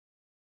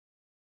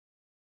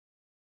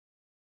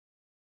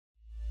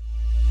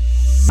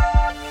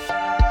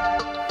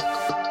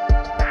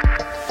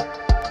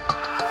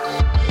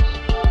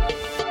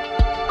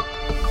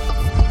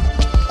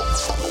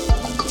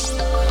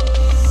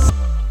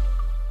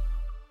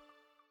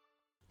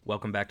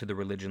Welcome back to the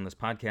Religionless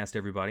Podcast,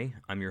 everybody.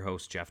 I'm your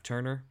host, Jeff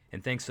Turner,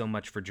 and thanks so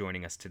much for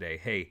joining us today.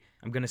 Hey,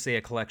 I'm going to say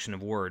a collection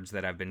of words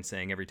that I've been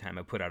saying every time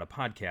I put out a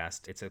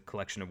podcast. It's a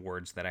collection of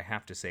words that I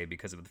have to say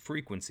because of the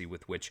frequency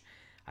with which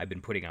I've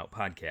been putting out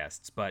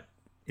podcasts, but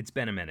it's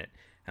been a minute,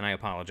 and I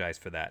apologize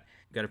for that.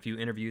 Got a few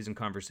interviews and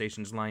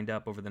conversations lined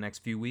up over the next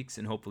few weeks,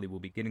 and hopefully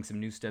we'll be getting some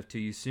new stuff to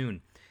you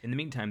soon. In the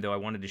meantime, though, I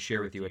wanted to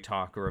share with you a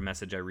talk or a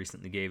message I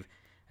recently gave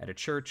at a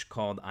church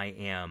called I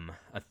Am,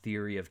 a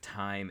Theory of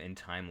Time and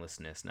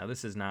Timelessness. Now,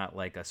 this is not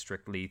like a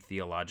strictly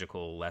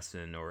theological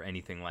lesson or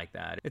anything like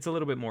that. It's a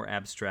little bit more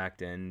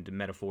abstract and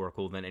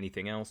metaphorical than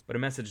anything else, but a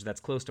message that's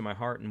close to my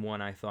heart and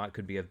one I thought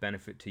could be of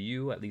benefit to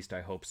you, at least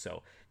I hope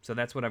so. So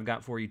that's what I've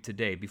got for you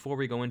today. Before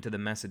we go into the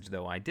message,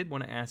 though, I did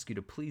want to ask you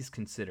to please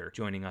consider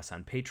joining us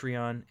on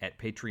Patreon at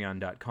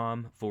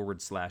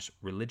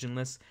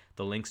patreon.com/religionless,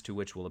 the links to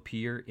which will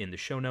appear in the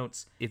show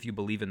notes. If you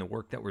believe in the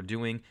work that we're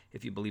doing,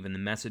 if you believe in the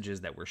messages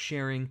that we're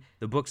sharing,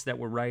 the books that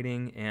we're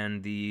writing,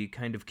 and the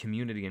kind of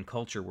community and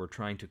culture we're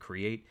trying to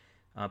create,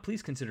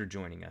 please consider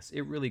joining us.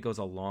 It really goes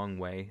a long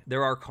way.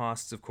 There are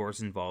costs, of course,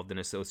 involved and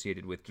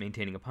associated with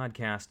maintaining a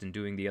podcast and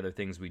doing the other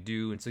things we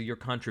do, and so your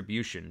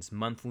contributions,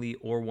 monthly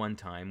or one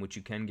time, which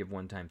you can give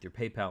one time through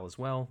PayPal as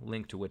well,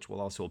 link to which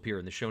will also appear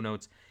in the show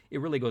notes, it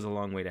really goes a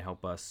long way to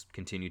help us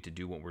continue to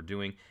do what we're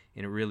doing,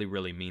 and it really,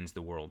 really means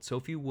the world. So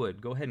if you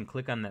would, go ahead and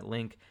click on that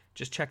link,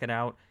 just check it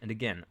out, and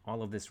again,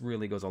 all of this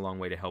really goes a long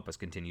way to help us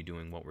continue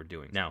doing what we're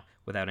doing. Now,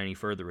 without any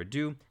further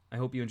ado, I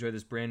hope you enjoy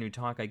this brand new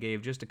talk I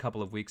gave just a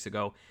couple of weeks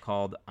ago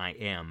called I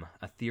Am,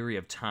 a Theory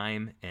of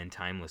Time and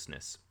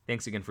Timelessness.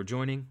 Thanks again for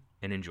joining,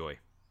 and enjoy.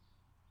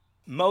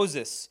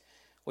 Moses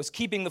was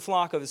keeping the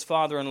flock of his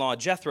father-in-law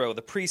Jethro,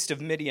 the priest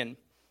of Midian,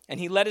 and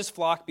he led his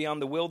flock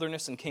beyond the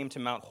wilderness and came to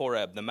Mount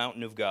Horeb, the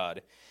mountain of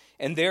God.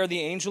 And there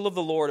the angel of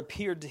the Lord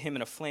appeared to him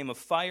in a flame of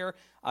fire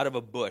out of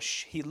a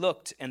bush. He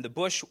looked, and the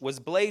bush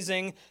was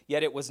blazing,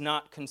 yet it was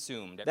not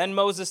consumed. Then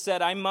Moses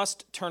said, I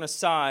must turn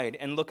aside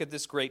and look at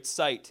this great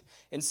sight,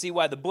 and see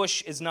why the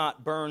bush is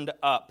not burned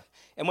up.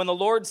 And when the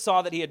Lord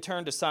saw that he had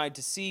turned aside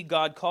to see,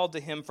 God called to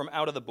him from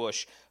out of the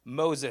bush,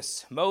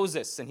 Moses,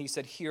 Moses. And he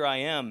said, Here I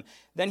am.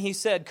 Then he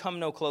said, Come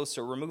no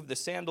closer, remove the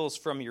sandals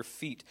from your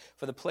feet,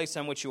 for the place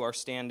on which you are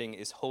standing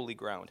is holy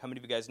ground. How many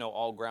of you guys know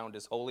all ground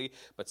is holy?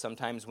 But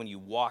sometimes when you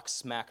walk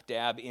smack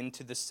dab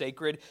into the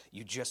sacred,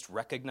 you just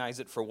recognize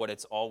it for what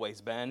it's always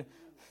been.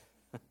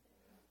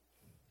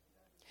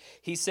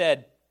 He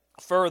said,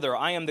 Further,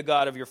 I am the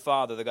God of your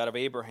father, the God of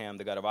Abraham,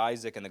 the God of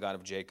Isaac, and the God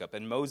of Jacob.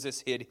 And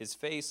Moses hid his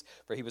face,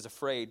 for he was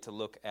afraid to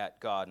look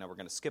at God. Now we're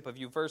going to skip a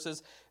few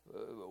verses.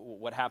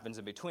 What happens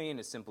in between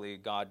is simply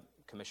God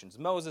commissions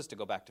Moses to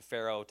go back to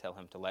Pharaoh, tell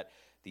him to let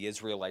the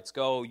Israelites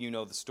go. You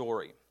know the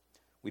story.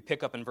 We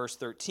pick up in verse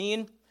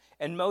 13,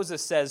 and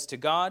Moses says to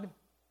God,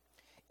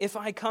 If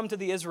I come to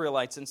the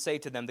Israelites and say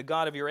to them, The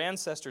God of your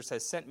ancestors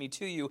has sent me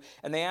to you,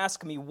 and they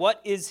ask me,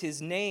 What is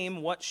his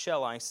name? What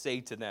shall I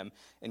say to them?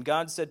 And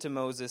God said to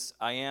Moses,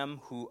 I am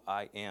who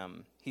I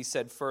am. He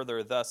said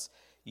further, Thus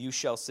you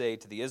shall say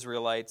to the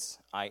Israelites,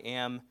 I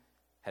am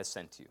has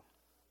sent you.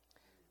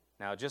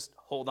 Now just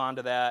hold on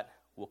to that.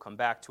 We'll come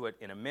back to it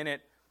in a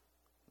minute.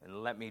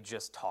 And let me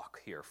just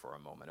talk here for a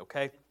moment,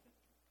 okay?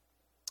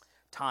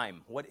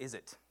 Time, what is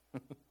it?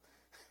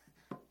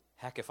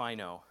 Heck if I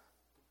know.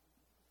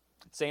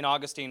 St.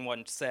 Augustine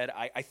once said,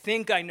 I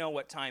think I know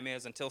what time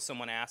is until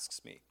someone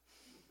asks me.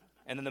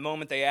 And then the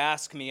moment they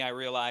ask me, I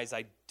realize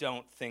I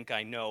don't think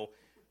I know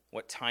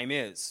what time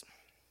is.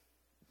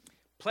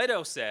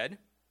 Plato said,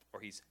 or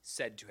he's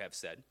said to have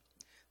said,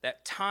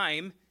 that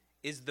time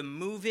is the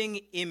moving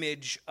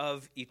image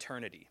of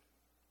eternity.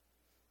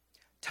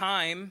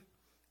 Time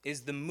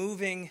is the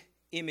moving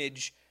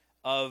image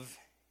of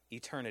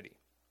eternity.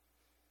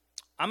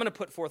 I'm going to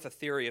put forth a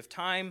theory of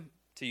time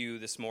to you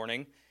this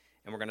morning,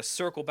 and we're going to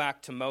circle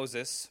back to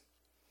Moses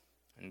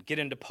and get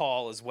into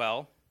Paul as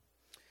well.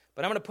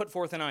 But I'm going to put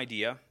forth an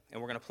idea,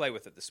 and we're going to play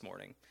with it this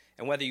morning.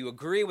 And whether you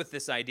agree with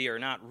this idea or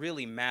not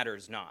really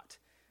matters not.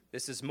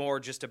 This is more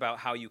just about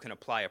how you can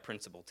apply a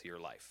principle to your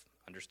life.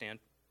 Understand?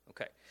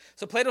 Okay.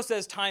 So Plato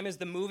says time is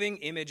the moving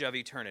image of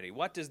eternity.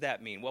 What does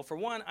that mean? Well, for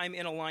one, I'm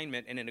in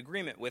alignment and in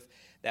agreement with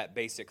that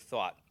basic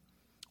thought.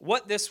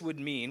 What this would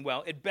mean,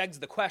 well, it begs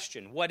the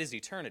question, what is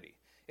eternity?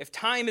 If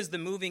time is the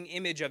moving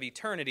image of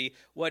eternity,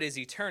 what is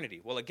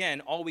eternity? Well,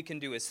 again, all we can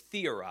do is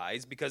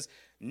theorize because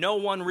no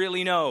one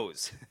really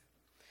knows.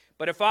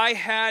 But if I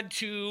had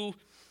to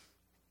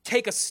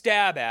take a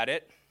stab at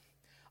it,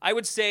 I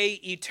would say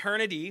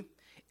eternity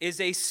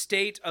is a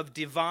state of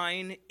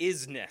divine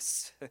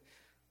isness.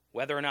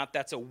 Whether or not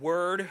that's a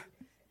word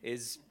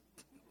is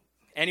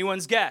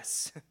anyone's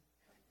guess.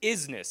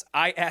 Isness,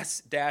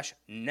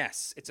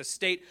 is-ness. It's a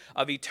state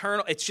of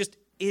eternal, it's just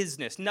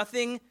isness.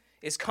 Nothing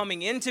is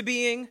coming into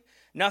being,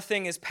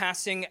 nothing is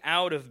passing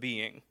out of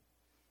being.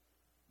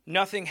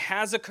 Nothing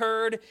has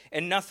occurred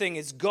and nothing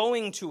is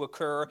going to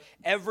occur.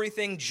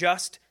 Everything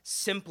just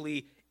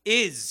simply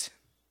is.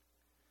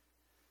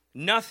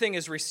 Nothing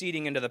is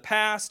receding into the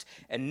past,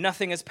 and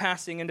nothing is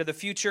passing into the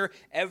future.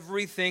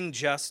 Everything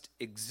just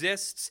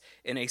exists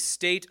in a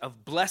state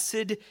of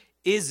blessed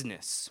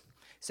isness.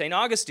 St.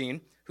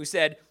 Augustine, who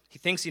said he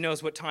thinks he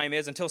knows what time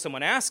is until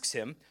someone asks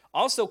him,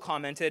 also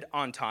commented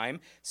on time,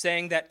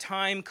 saying that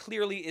time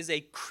clearly is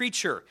a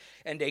creature,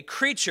 and a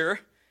creature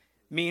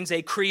means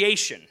a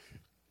creation.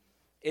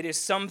 It is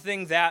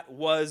something that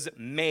was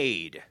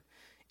made.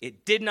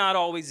 It did not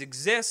always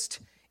exist.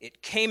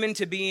 It came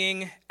into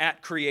being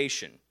at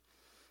creation.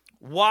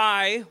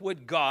 Why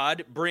would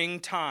God bring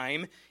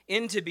time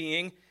into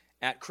being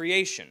at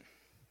creation?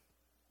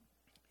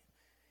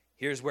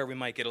 Here's where we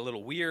might get a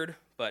little weird,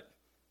 but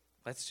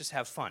let's just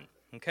have fun,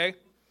 okay?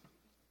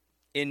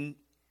 In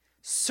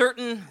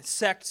certain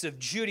sects of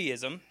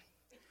Judaism,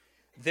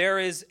 there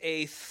is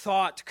a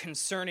thought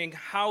concerning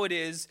how it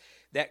is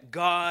that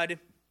God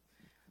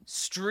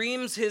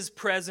streams his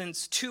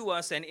presence to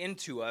us and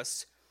into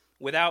us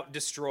without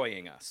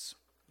destroying us.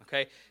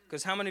 Okay?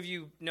 Because how many of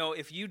you know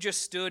if you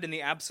just stood in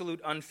the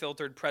absolute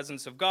unfiltered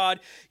presence of God,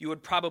 you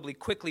would probably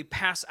quickly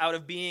pass out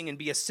of being and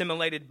be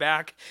assimilated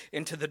back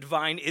into the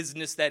divine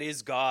isness that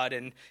is God.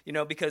 And,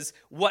 because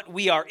what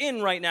we are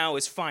in right now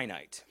is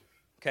finite.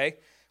 Okay?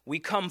 We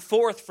come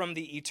forth from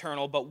the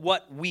eternal, but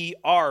what we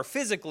are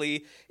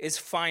physically is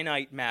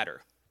finite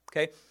matter.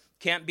 Okay?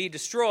 Can't be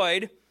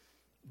destroyed,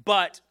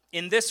 but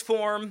in this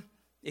form,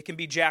 it can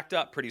be jacked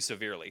up pretty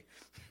severely.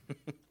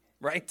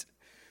 Right?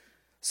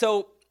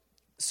 So,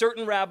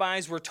 certain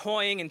rabbis were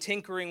toying and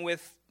tinkering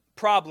with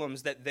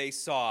problems that they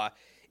saw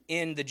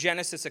in the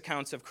Genesis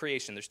accounts of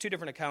creation. There's two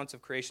different accounts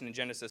of creation in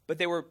Genesis, but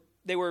they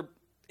were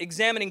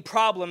examining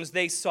problems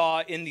they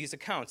saw in these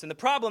accounts. And the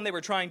problem they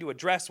were trying to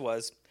address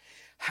was,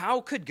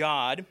 how could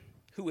God,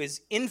 who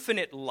is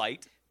infinite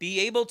light, be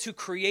able to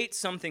create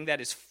something that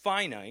is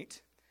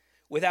finite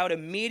without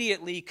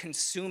immediately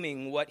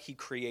consuming what he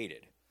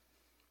created?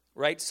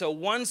 Right? So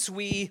once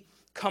we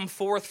come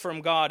forth from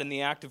God in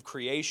the act of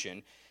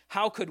creation,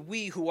 how could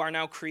we, who are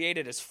now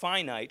created as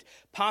finite,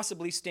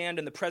 possibly stand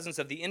in the presence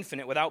of the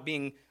infinite without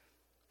being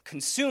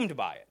consumed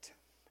by it?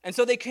 And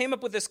so they came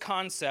up with this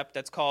concept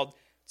that's called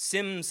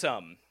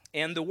tzimtzum.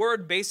 And the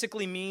word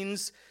basically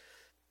means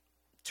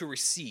to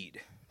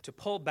recede, to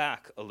pull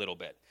back a little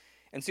bit.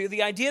 And so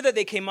the idea that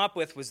they came up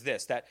with was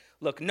this, that,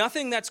 look,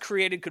 nothing that's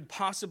created could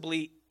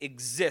possibly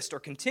exist or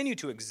continue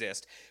to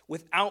exist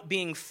without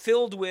being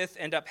filled with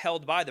and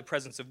upheld by the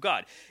presence of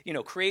God.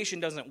 Creation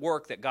doesn't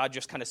work that God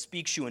just kind of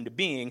speaks you into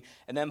being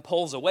and then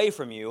pulls away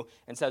from you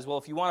and says, well,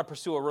 if you want to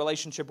pursue a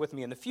relationship with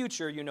me in the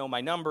future, you know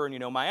my number and you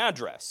know my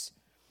address.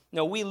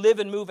 No, we live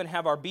and move and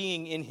have our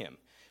being in him.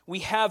 We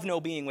have no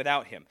being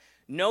without him.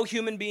 No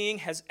human being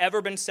has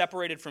ever been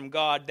separated from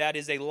God. That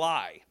is a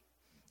lie.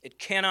 It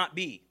cannot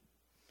be.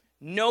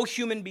 No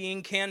human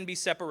being can be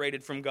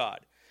separated from God.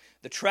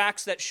 The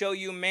tracks that show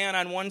you man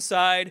on one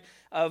side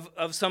of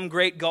some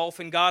great gulf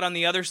and God on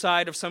the other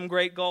side of some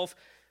great gulf,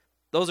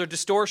 those are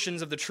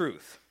distortions of the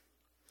truth.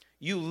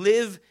 You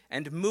live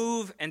and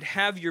move and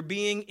have your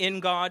being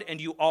in God,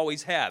 and you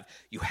always have.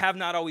 You have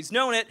not always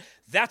known it.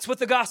 That's what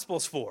the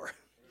gospel's for.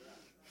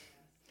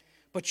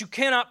 But you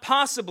cannot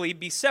possibly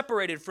be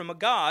separated from a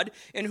God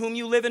in whom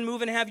you live and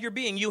move and have your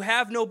being. You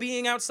have no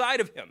being outside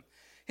of him.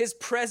 His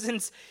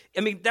presence,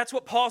 that's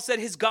what Paul said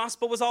his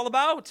gospel was all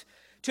about.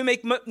 To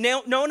make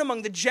known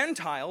among the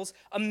Gentiles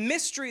a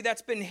mystery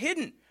that's been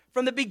hidden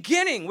from the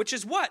beginning, which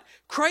is what?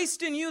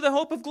 Christ in you, the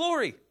hope of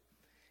glory.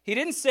 He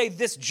didn't say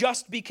this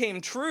just became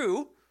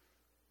true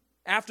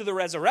after the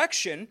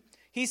resurrection.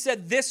 He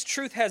said this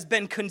truth has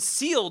been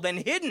concealed and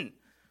hidden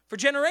for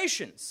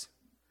generations.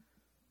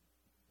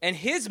 And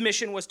his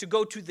mission was to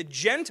go to the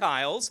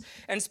Gentiles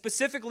and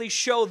specifically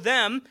show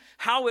them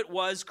how it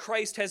was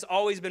Christ has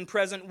always been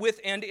present with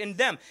and in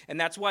them. And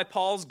that's why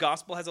Paul's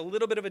gospel has a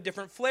little bit of a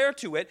different flair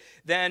to it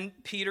than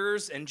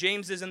Peter's and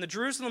James's and the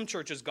Jerusalem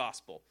church's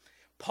gospel.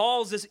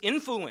 Paul's is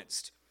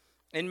influenced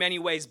in many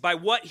ways by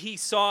what he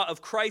saw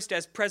of Christ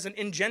as present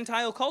in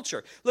Gentile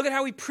culture. Look at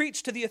how he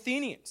preached to the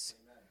Athenians,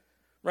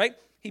 right?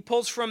 He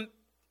pulls from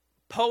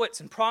poets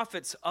and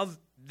prophets of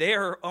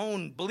their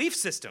own belief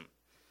system.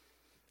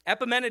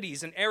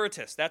 Epimenides and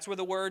Aratus, that's where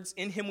the words,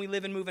 in him we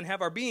live and move and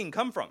have our being,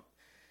 come from.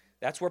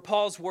 That's where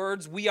Paul's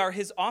words, we are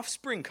his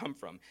offspring, come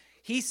from.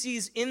 He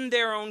sees in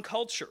their own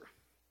culture,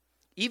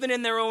 even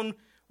in their own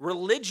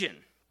religion,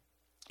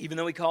 even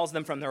though he calls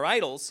them from their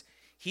idols,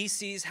 he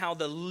sees how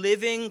the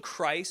living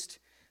Christ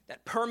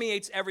that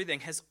permeates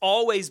everything has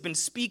always been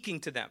speaking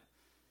to them.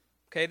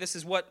 Okay, this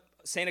is what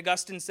St.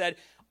 Augustine said,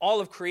 all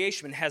of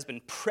creation has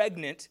been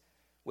pregnant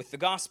with the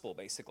gospel,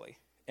 basically.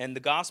 And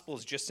the gospel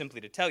is just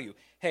simply to tell you,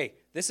 hey,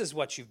 this is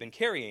what you've been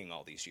carrying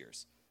all these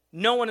years.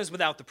 No one is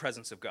without the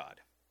presence of God,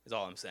 is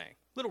all I'm saying.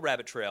 Little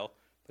rabbit trail,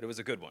 but it was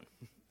a good one.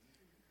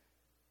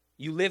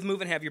 You live,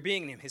 move, and have your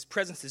being in him. His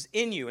presence is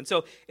in you. And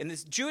so in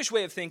this Jewish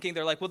way of thinking,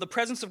 they're like, well, the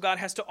presence of God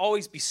has to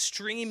always be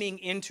streaming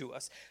into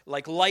us,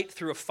 like light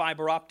through a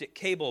fiber optic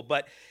cable,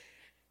 but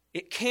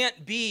it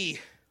can't be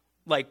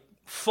like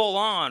full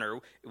on or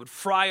it would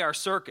fry our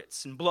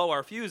circuits and blow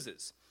our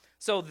fuses.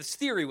 So this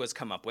theory was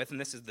come up with,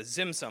 and this is the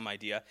Zimsum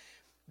idea,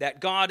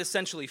 that God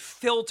essentially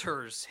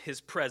filters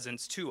his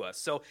presence to us.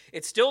 So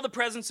it's still the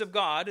presence of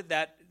God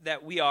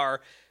that we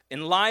are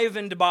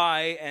enlivened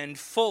by and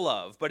full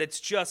of, but it's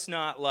just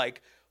not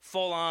like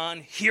full on,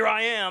 here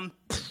I am,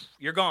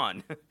 you're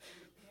gone.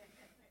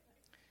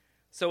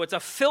 So it's a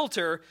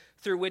filter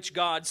through which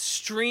God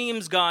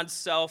streams God's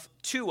self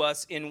to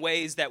us in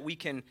ways that we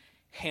can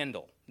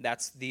handle.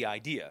 That's the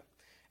idea.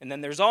 And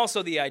then there's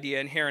also the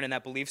idea inherent in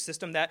that belief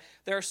system that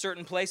there are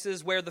certain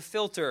places where the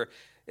filter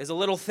is a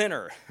little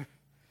thinner,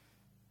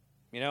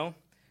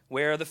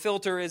 where the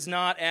filter is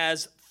not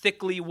as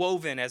thickly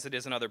woven as it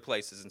is in other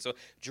places. And so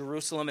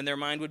Jerusalem in their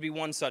mind would be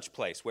one such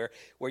place where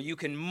you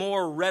can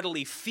more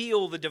readily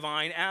feel the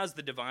divine as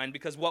the divine,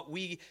 because what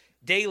we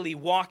daily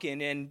walk in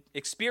and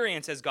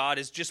experience as God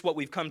is just what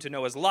we've come to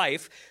know as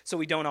life, so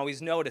we don't always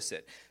notice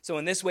it. So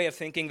in this way of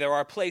thinking, there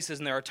are places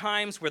and there are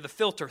times where the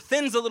filter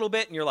thins a little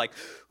bit and you're like,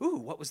 ooh,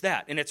 what was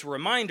that? And it's a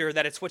reminder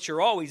that it's what you're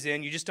always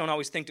in. You just don't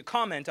always think to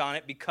comment on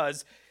it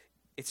because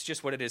it's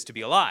just what it is to be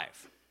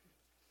alive.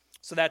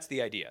 So that's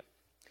the idea.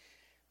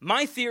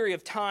 My theory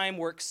of time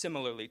works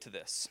similarly to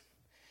this.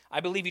 I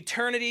believe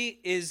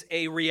eternity is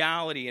a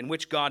reality in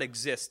which God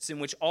exists, in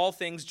which all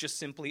things just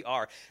simply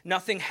are.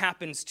 Nothing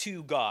happens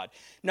to God.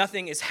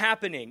 Nothing is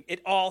happening.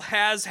 It all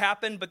has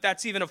happened, but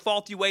that's even a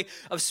faulty way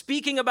of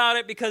speaking about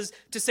it, because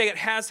to say it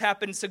has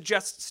happened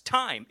suggests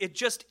time. It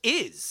just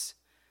is.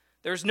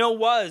 There's no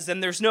was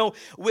and there's no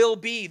will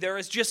be. There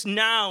is just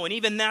now, and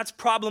even that's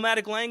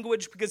problematic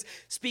language, because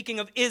speaking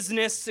of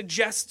isness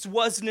suggests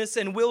wasness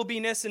and will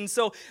be-ness, and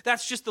so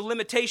that's just the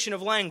limitation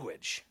of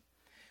language.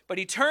 But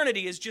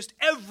eternity is just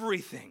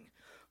everything.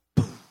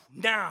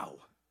 Now.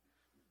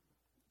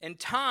 And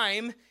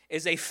time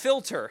is a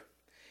filter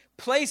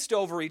placed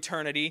over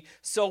eternity,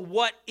 so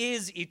what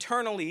is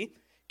eternally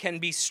can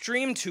be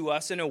streamed to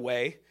us in a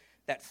way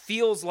that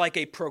feels like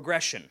a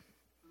progression.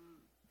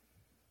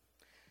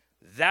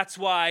 That's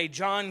why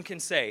John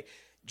can say,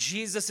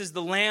 Jesus is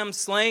the Lamb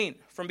slain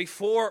from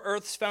before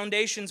earth's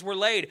foundations were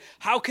laid.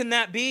 How can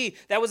that be?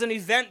 That was an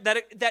event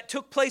that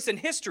took place in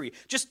history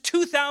just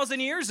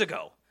 2,000 years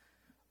ago.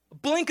 A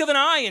blink of an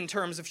eye in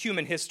terms of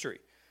human history.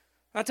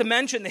 Not to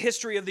mention the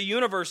history of the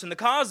universe and the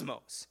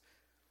cosmos.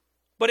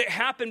 But it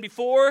happened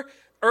before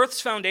earth's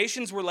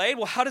foundations were laid.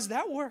 Well, how does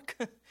that work?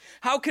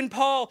 How can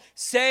Paul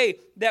say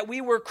that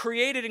we were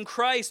created in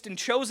Christ and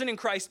chosen in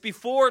Christ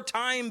before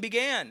time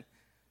began?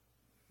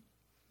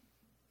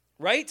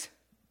 Right?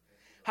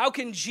 How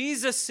can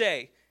Jesus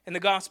say in the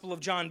Gospel of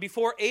John,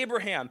 before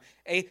Abraham,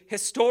 a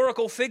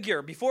historical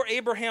figure, before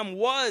Abraham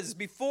was,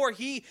 before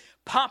he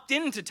popped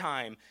into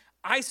time,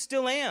 I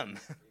still am.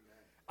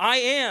 I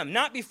am.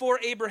 Not before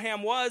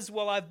Abraham was,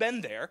 well, I've been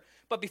there,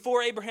 but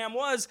before Abraham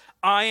was,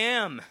 I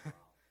am.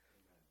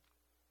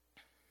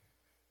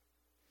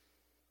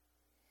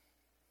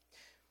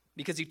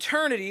 Because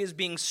eternity is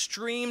being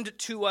streamed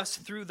to us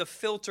through the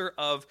filter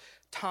of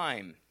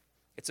time.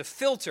 It's a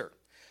filter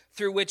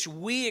through which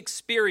we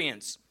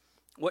experience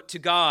what to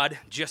God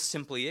just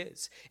simply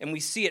is. And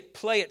we see it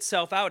play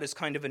itself out as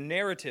kind of a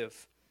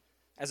narrative,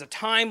 as a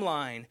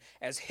timeline,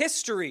 as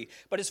history.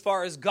 But as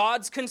far as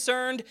God's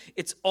concerned,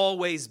 it's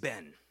always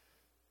been.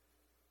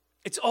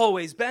 It's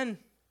always been.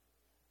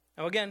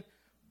 Now again,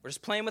 we're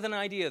just playing with an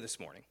idea this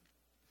morning.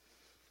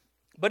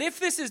 But if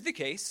this is the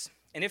case,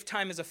 and if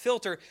time is a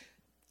filter,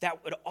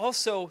 that would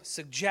also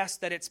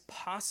suggest that it's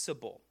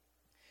possible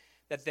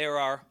that there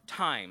are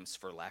times,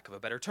 for lack of a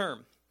better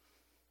term,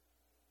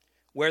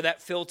 where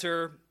that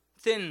filter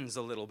thins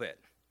a little bit,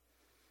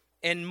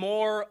 and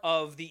more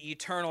of the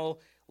eternal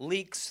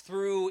leaks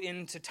through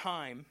into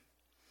time,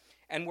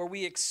 and where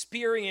we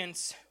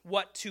experience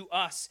what to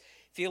us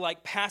feel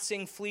like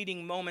passing,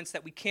 fleeting moments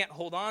that we can't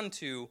hold on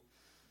to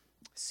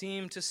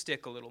seem to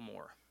stick a little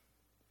more,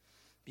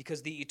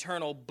 because the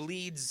eternal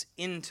bleeds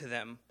into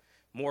them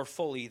more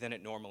fully than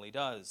it normally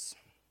does.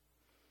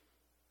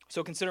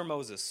 So consider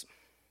Moses.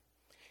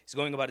 He's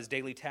going about his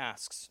daily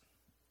tasks,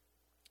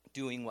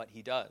 doing what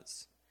he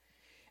does.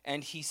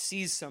 And he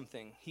sees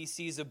something. He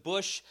sees a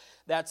bush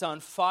that's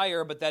on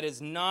fire, but that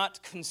is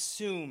not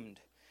consumed.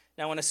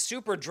 Now, in a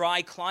super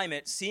dry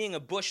climate, seeing a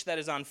bush that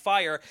is on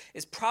fire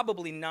is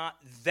probably not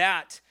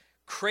that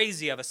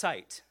crazy of a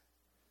sight.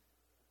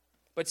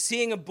 But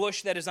seeing a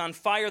bush that is on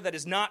fire that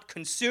is not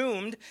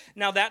consumed,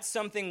 now that's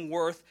something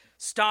worth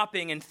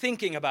stopping and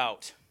thinking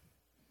about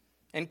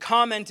and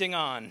commenting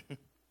on.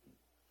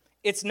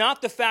 It's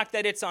not the fact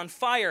that it's on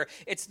fire.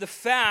 It's the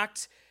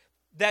fact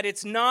that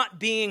it's not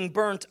being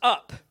burnt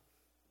up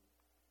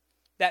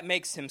that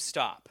makes him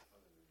stop.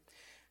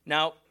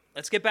 Now,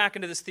 let's get back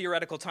into this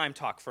theoretical time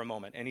talk for a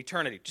moment and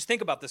eternity. Just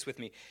think about this with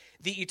me.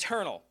 The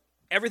eternal,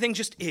 everything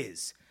just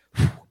is.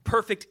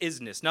 Perfect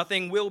isness.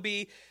 Nothing will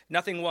be,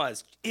 nothing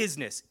was.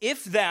 Isness.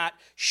 If that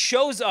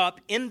shows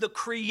up in the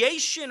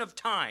creation of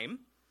time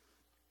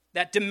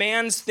that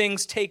demands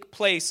things take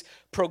place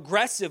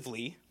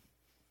progressively,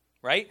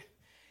 right?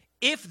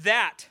 If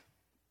that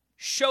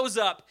shows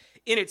up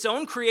in its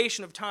own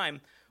creation of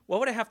time, what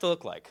would it have to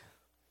look like?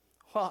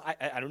 Well,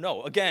 I don't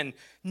know. Again,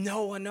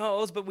 no one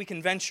knows, but we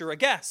can venture a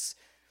guess.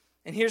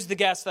 And here's the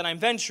guess that I'm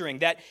venturing,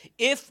 that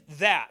if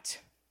that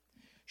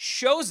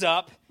shows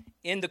up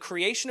in the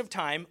creation of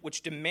time,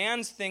 which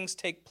demands things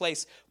take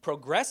place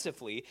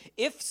progressively,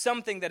 if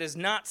something that is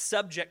not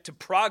subject to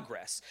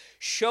progress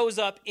shows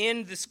up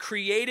in this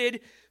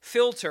created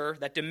filter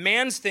that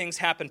demands things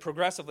happen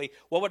progressively,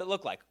 what would it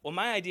look like? Well,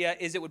 my idea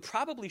is it would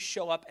probably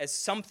show up as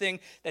something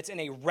that's in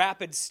a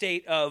rapid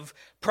state of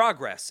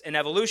progress and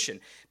evolution,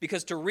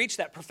 because to reach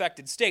that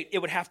perfected state, it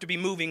would have to be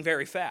moving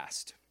very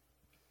fast.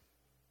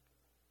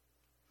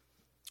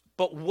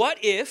 But what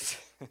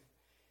if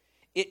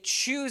it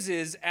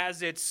chooses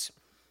as its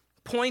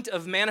point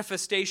of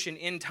manifestation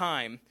in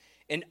time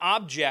an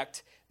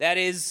object that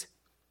is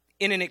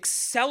in an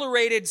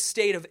accelerated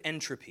state of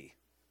entropy?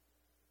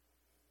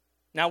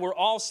 Now, we're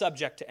all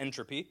subject to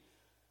entropy.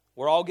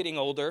 We're all getting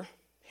older.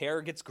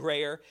 Hair gets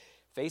grayer.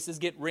 Faces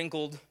get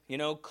wrinkled.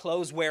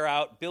 Clothes wear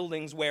out.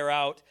 Buildings wear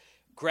out.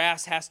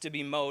 Grass has to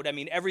be mowed. I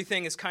mean,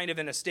 everything is kind of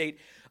in a state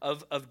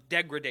of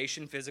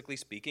degradation, physically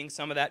speaking.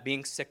 Some of that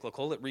being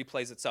cyclical. It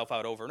replays itself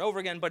out over and over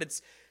again, but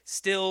it's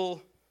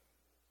still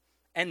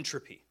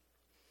entropy.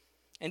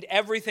 And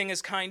everything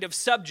is kind of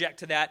subject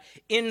to that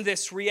in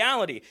this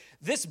reality.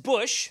 This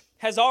bush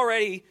has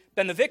already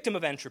been the victim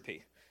of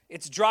entropy.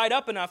 It's dried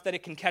up enough that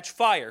it can catch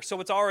fire, so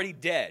it's already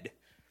dead.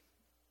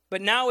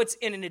 But now it's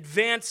in an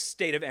advanced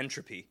state of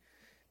entropy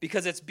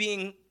because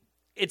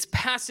it's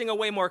passing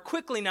away more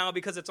quickly now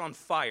because it's on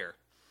fire.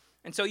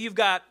 And so you've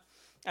got,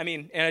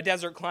 in a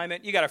desert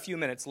climate, you got a few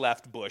minutes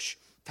left, bush,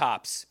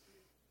 tops.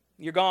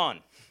 You're gone.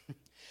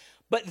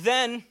 But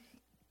then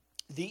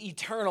the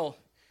eternal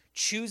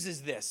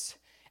chooses this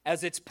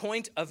as its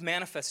point of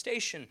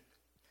manifestation.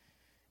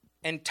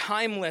 And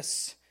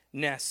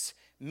timelessness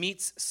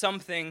meets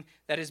something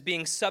that is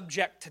being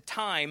subject to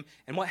time,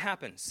 and what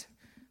happens?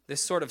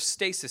 This sort of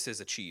stasis is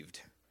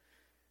achieved,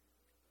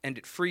 and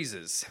it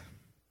freezes.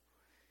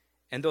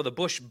 And though the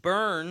bush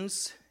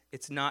burns,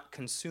 it's not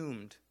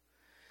consumed.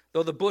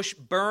 Though the bush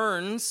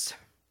burns,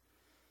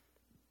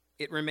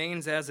 it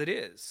remains as it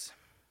is,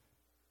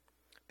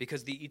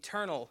 because the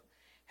eternal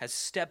has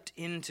stepped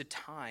into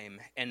time,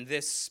 and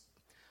this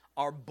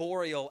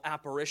arboreal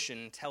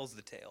apparition tells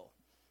the tale.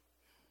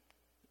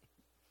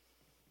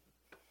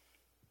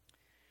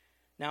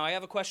 Now, I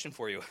have a question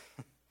for you.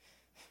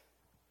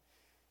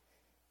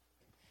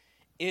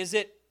 Is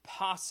it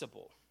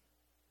possible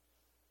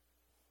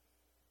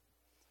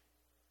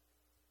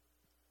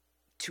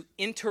to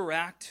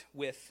interact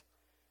with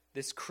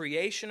this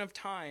creation of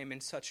time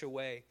in such a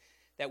way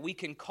that we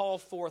can call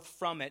forth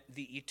from it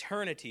the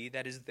eternity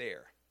that is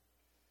there?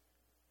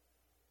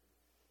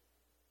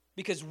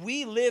 Because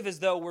we live as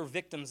though we're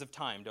victims of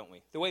time, don't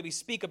we? The way we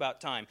speak about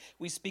time,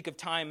 we speak of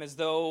time as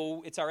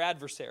though it's our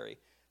adversary.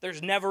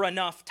 There's never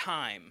enough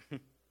time.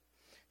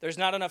 There's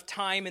not enough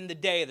time in the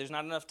day. There's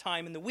not enough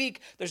time in the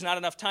week. There's not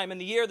enough time in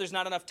the year. There's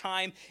not enough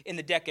time in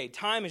the decade.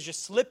 Time is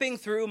just slipping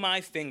through my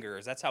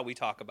fingers. That's how we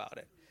talk about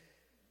it.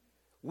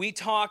 We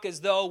talk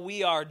as though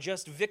we are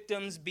just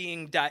victims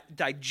being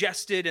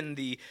digested in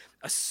the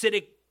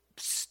acidic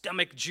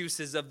stomach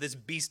juices of this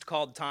beast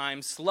called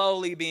time,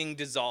 slowly being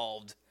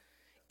dissolved,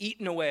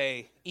 eaten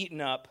away, eaten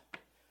up.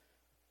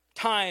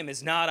 Time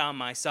is not on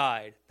my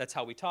side. That's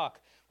how we talk.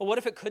 Well, what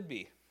if it could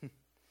be?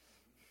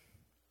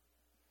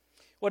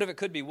 What if it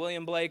could be?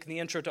 William Blake, in the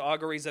intro to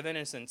Auguries of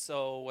Innocence.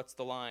 So what's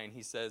the line?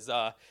 He says,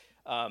 to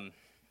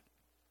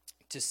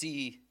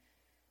see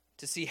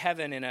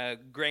heaven in a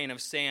grain of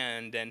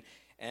sand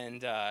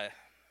and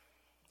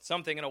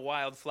something in a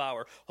wild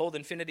flower. Hold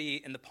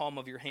infinity in the palm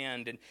of your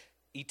hand and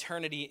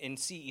eternity and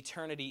see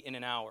eternity in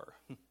an hour.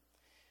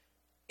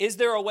 Is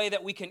there a way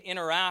that we can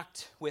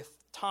interact with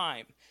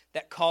time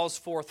that calls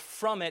forth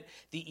from it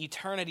the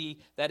eternity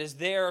that is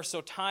there,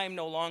 so time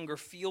no longer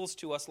feels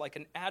to us like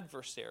an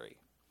adversary?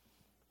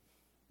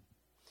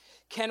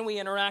 Can we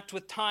interact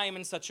with time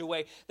in such a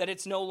way that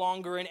it's no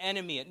longer an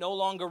enemy? It no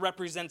longer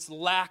represents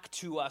lack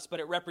to us,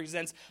 but it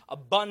represents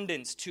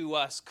abundance to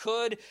us.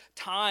 Could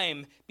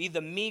time be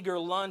the meager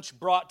lunch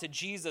brought to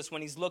Jesus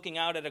when he's looking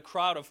out at a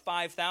crowd of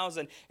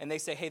 5,000 and they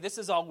say, hey, this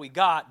is all we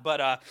got,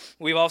 but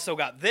we've also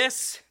got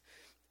this,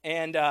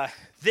 and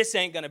this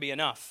ain't going to be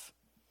enough?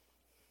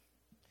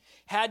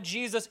 Had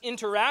Jesus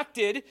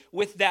interacted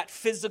with that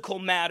physical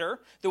matter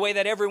the way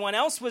that everyone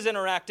else was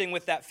interacting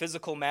with that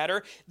physical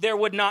matter, there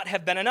would not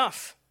have been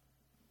enough,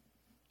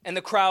 and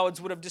the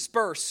crowds would have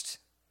dispersed.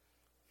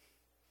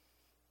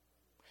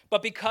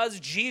 But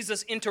because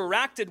Jesus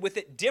interacted with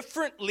it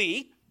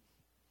differently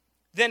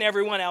than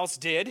everyone else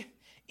did,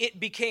 it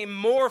became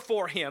more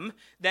for him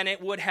than it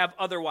would have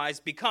otherwise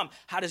become.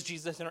 How does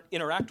Jesus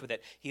interact with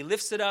it? He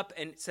lifts it up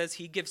and says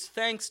he gives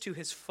thanks to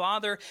his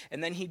Father,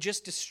 and then he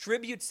just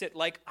distributes it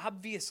like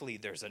obviously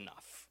there's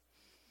enough.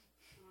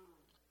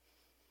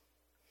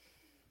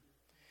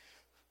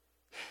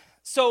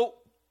 So,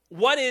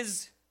 what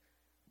is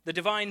the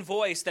divine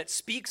voice that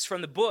speaks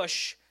from the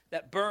bush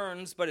that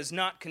burns but is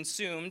not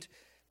consumed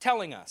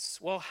telling us?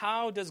 Well,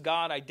 how does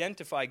God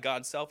identify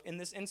God's self in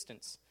this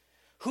instance?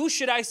 Who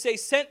should I say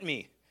sent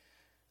me?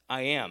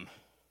 I am.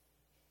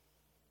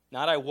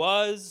 Not I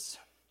was,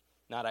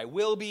 not I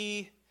will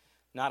be,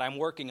 not I'm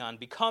working on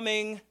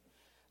becoming,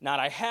 not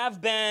I have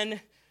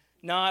been,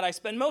 not I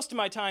spend most of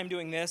my time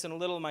doing this and a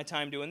little of my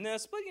time doing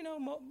this, but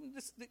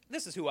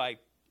this is who I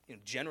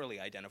generally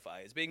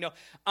identify as being. No,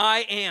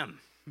 I am.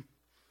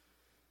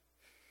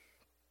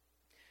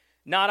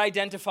 Not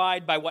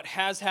identified by what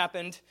has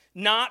happened,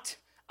 not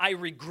I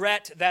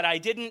regret that I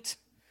didn't,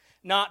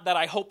 not that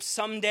I hope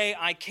someday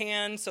I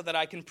can so that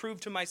I can prove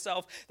to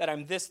myself that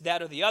I'm this,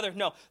 that, or the other.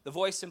 No, the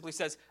voice simply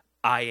says,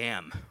 I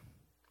am.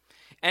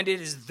 And it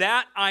is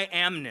that I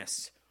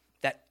amness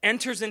that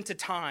enters into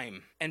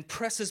time and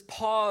presses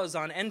pause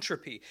on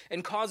entropy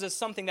and causes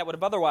something that would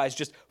have otherwise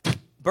just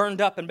burned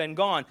up and been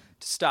gone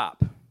to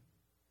stop.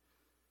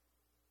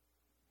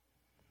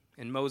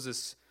 And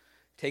Moses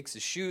takes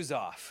his shoes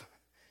off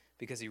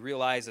because he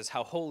realizes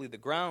how holy the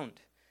ground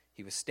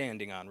he was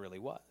standing on really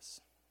was.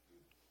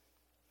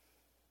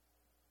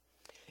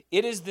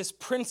 It is this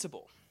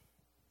principle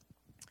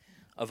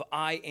of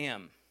I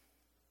am,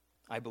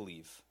 I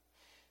believe,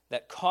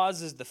 that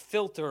causes the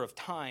filter of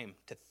time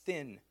to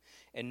thin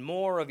and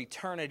more of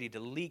eternity to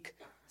leak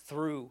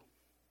through,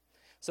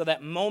 so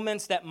that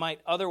moments that might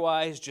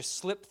otherwise just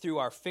slip through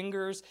our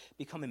fingers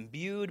become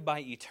imbued by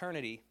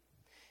eternity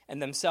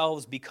and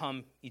themselves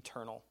become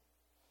eternal.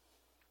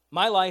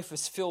 My life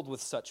is filled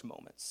with such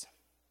moments,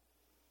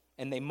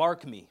 and they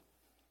mark me.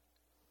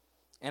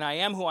 And I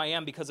am who I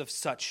am because of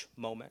such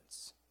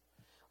moments.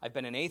 I've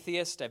been an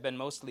atheist. I've been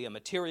mostly a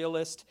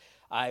materialist.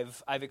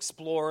 I've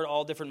explored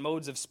all different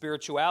modes of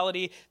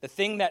spirituality. The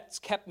thing that's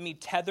kept me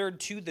tethered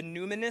to the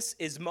numinous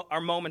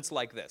are moments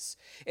like this.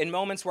 In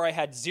moments where I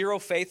had zero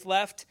faith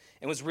left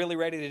and was really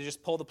ready to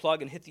just pull the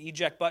plug and hit the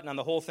eject button on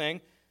the whole thing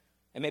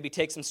and maybe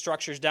take some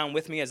structures down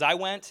with me as I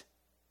went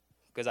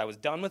because I was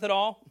done with it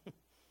all.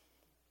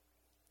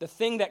 The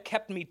thing that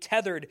kept me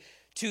tethered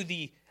to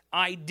the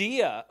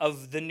idea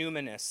of the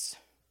numinous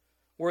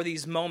were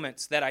these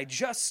moments that I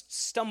just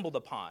stumbled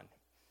upon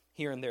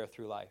here and there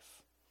through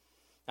life.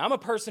 Now, I'm a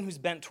person who's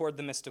bent toward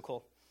the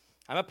mystical.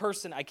 I'm a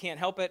person, I can't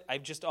help it,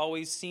 I've just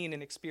always seen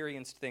and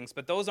experienced things,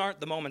 but those aren't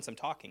the moments I'm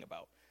talking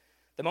about.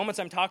 The moments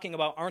I'm talking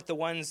about aren't the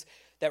ones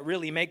that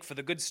really make for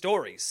the good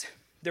stories.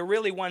 They're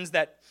really ones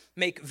that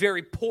make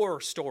very poor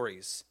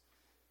stories,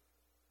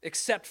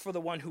 except for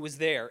the one who was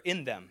there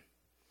in them.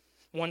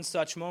 One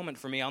such moment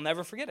for me, I'll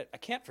never forget it. I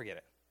can't forget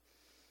it.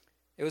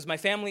 It was my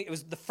family. It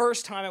was the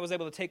first time I was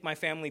able to take my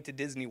family to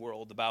Disney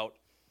World about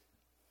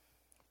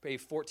maybe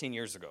 14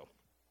 years ago.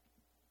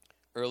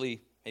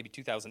 Early, maybe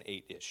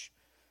 2008-ish.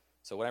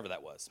 So whatever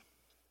that was.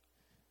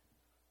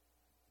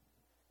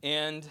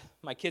 And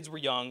my kids were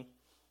young.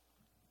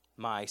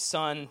 My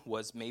son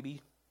was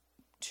maybe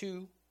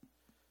 2.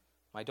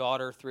 My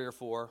daughter, 3 or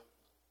 4.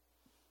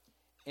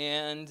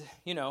 And,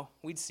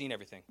 we'd seen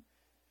everything.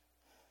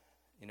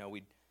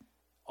 We'd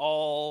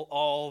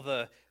all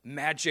the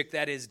magic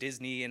that is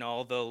Disney and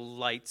all the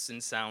lights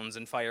and sounds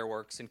and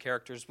fireworks and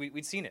characters,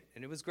 we'd seen it,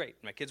 and it was great.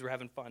 My kids were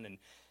having fun and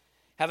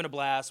having a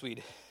blast.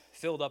 We'd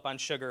filled up on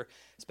sugar,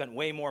 spent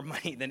way more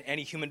money than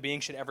any human being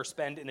should ever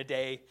spend in a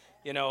day,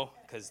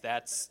 because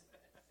that's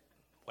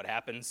what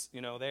happens,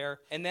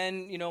 there. And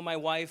then, my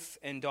wife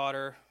and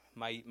daughter,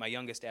 my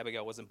youngest,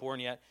 Abigail, wasn't born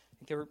yet. I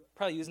think they were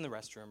probably using the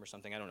restroom or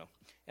something, I don't know.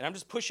 And I'm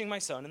just pushing my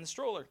son in the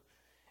stroller.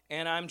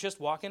 And I'm just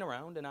walking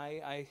around, and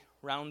I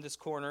round this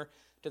corner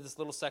to this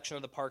little section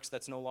of the parks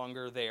that's no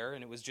longer there,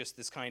 and it was just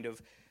this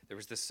there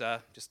was this,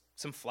 just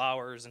some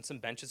flowers and some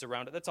benches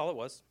around it. That's all it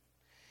was.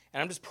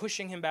 And I'm just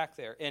pushing him back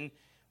there, and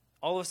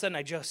all of a sudden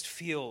I just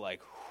feel like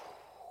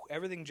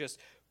everything just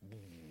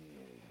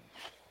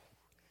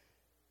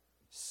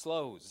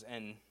slows,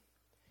 and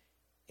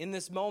in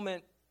this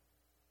moment,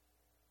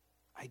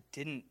 I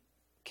didn't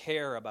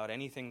care about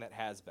anything that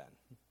has been.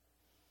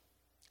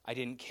 I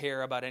didn't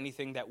care about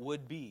anything that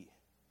would be.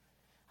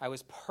 I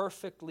was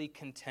perfectly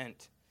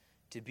content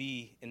to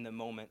be in the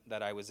moment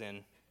that I was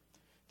in.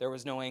 There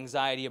was no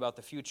anxiety about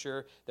the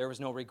future. There was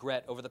no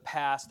regret over the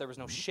past. There was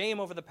no shame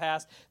over the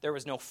past. There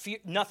was no fear,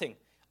 nothing.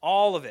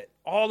 All of it,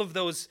 all of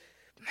those.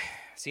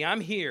 See,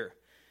 I'm here,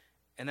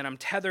 and then I'm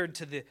tethered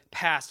to the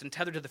past and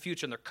tethered to the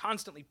future, and they're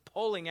constantly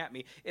pulling at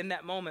me. In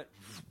that moment,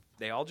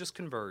 they all just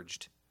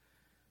converged,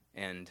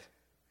 and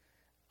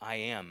I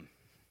am.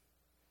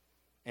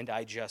 And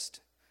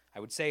I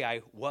would say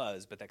I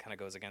was, but that kind of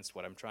goes against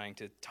what I'm trying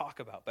to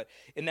talk about. But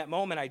in that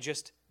moment,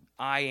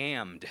 I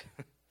ammed.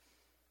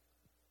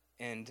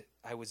 And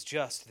I was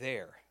just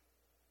there.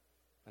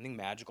 Nothing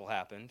magical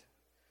happened.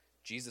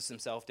 Jesus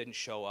himself didn't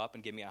show up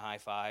and give me a high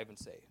five and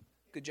say,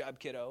 "Good job,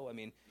 kiddo."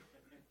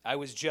 I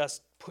was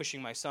just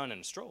pushing my son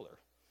in a stroller.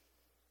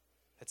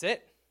 That's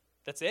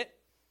it.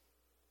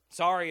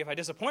 Sorry if I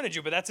disappointed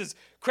you, but that's as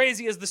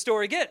crazy as the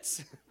story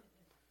gets.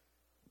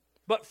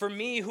 But for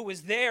me, who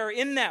was there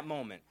in that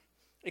moment,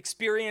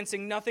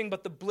 experiencing nothing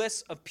but the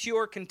bliss of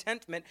pure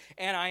contentment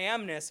and I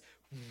amness,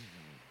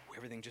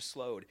 everything just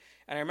slowed.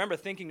 And I remember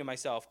thinking to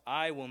myself,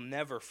 I will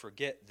never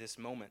forget this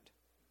moment.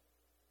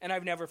 And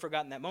I've never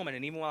forgotten that moment.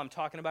 And even while I'm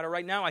talking about it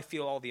right now, I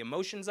feel all the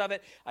emotions of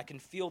it. I can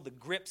feel the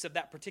grips of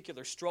that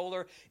particular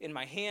stroller in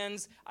my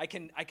hands. I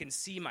can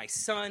see my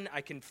son.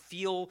 I can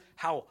feel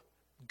how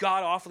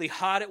god-awfully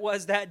hot it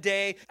was that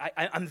day.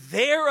 I'm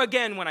there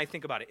again when I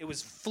think about it. It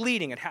was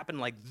fleeting. It happened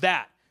like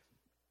that.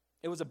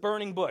 It was a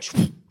burning bush.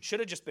 Should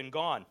have just been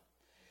gone.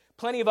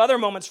 Plenty of other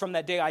moments from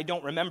that day I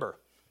don't remember.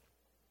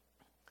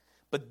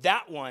 But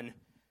that one,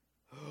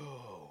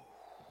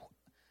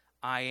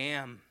 I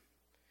am,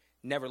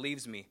 never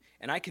leaves me.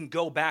 And I can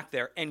go back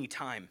there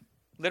anytime.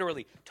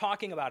 Literally,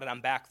 talking about it,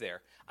 I'm back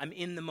there. I'm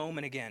in the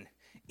moment again.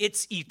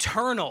 It's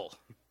eternal.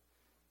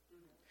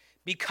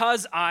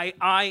 Because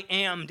I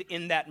am'd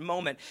in that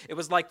moment. It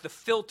was like the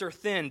filter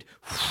thinned.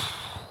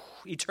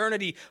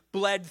 Eternity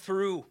bled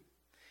through.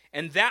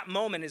 And that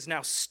moment is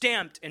now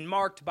stamped and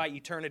marked by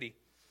eternity.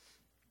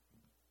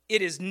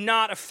 It is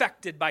not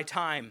affected by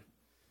time.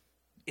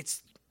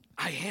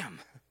 I am.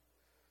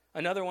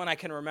 Another one I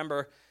can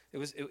remember,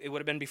 it would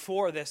have been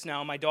before this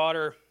now. My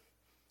daughter,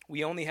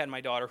 we only had my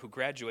daughter who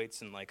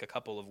graduates in like a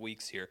couple of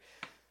weeks here.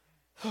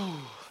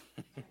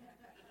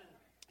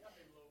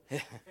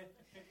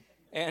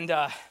 And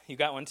you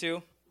got one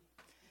too?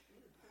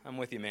 I'm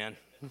with you, man.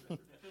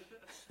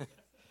 I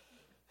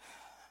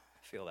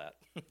feel that.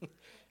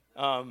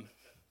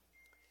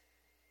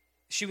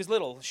 She was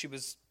little. She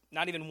was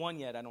not even one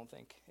yet, I don't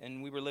think.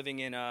 And we were living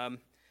in kind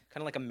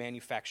of like a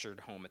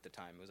manufactured home at the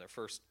time. It was our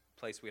first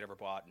place we'd ever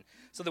bought. And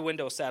so the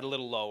window sat a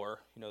little lower,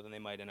 than they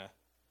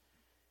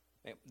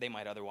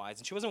might otherwise.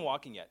 And she wasn't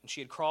walking yet. And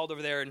she had crawled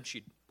over there and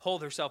she'd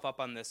pulled herself up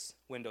on this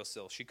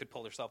windowsill. She could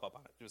pull herself up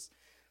on it. It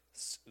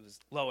was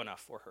low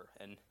enough for her.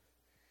 And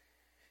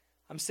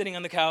I'm sitting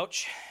on the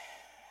couch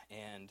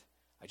and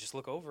I just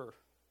look over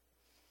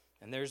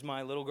and there's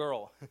my little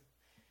girl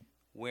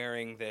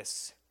wearing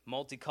this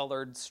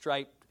multicolored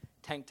striped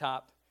tank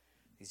top,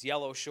 these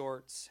yellow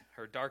shorts,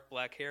 her dark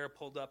black hair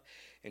pulled up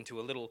into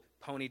a little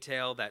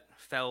ponytail that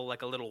fell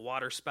like a little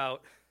water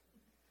spout.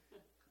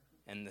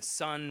 And the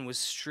sun was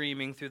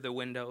streaming through the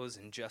windows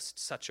in just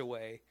such a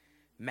way.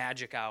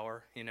 Magic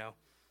hour,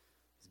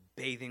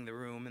 bathing the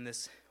room in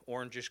this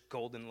orangish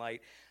golden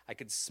light. I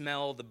could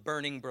smell the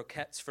burning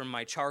briquettes from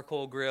my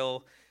charcoal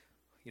grill,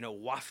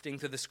 wafting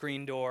through the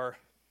screen door.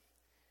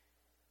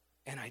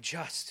 And I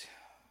just,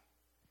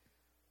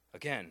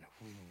 again,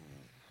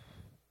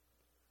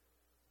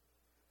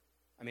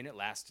 it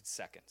lasted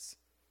seconds.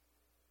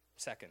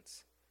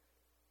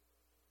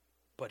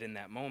 But in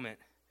that moment,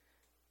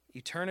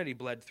 eternity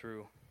bled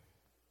through.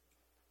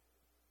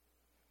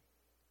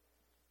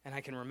 And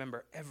I can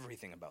remember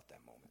everything about that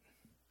moment.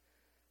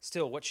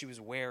 Still, what she was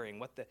wearing,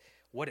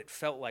 what it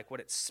felt like, what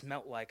it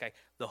smelt like,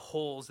 the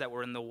holes that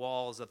were in the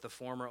walls that the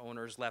former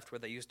owners left where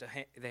they used to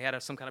they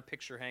had some kind of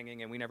picture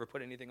hanging and we never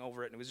put anything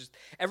over it. And it was just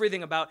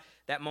everything about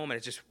that moment.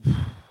 It's just,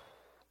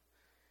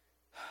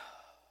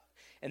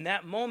 and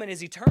that moment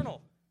is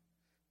eternal.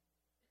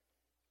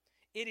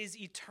 It is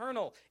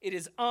eternal. It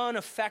is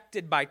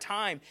unaffected by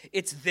time.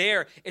 It's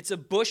there. It's a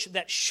bush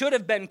that should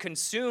have been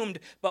consumed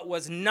but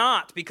was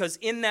not, because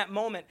in that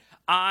moment,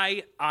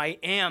 I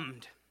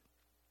am'd.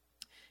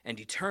 And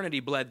eternity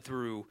bled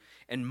through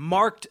and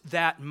marked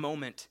that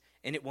moment,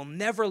 and it will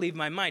never leave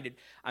my mind.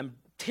 I'm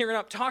tearing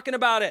up talking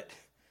about it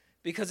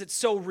because it's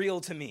so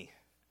real to me.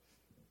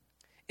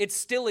 It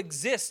still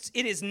exists.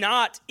 It is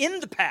not in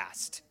the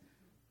past.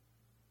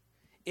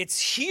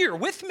 It's here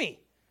with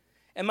me.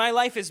 And my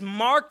life is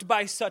marked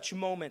by such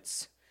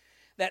moments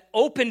that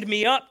opened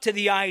me up to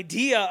the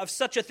idea of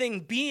such a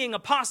thing being a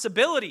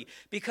possibility,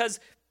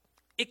 because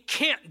it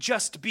can't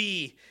just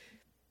be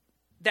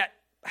that.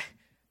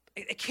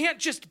 It can't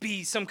just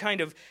be some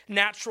kind of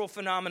natural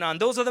phenomenon.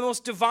 Those are the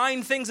most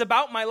divine things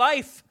about my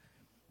life.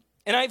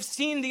 And I've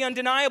seen the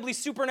undeniably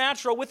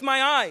supernatural with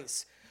my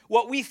eyes,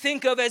 what we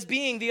think of as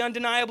being the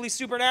undeniably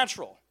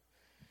supernatural.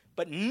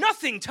 But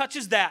nothing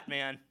touches that,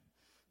 man.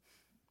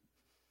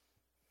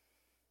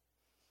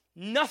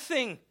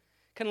 Nothing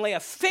can lay a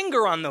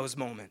finger on those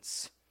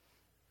moments,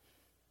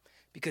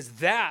 because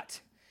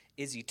that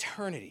is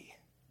eternity.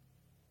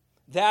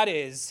 That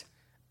is,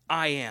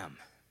 I am.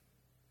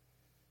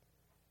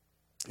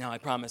 Now, I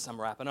promise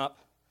I'm wrapping up,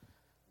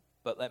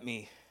 but let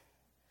me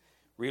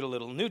read a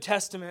little New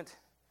Testament.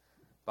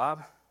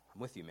 Bob,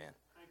 I'm with you, man.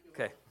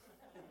 Okay.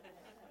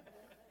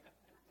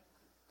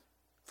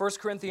 1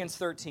 Corinthians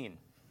 13,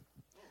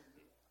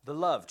 the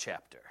love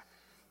chapter.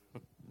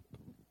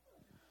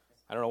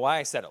 I don't know why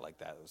I said it like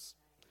that. It was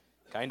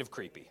kind of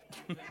creepy.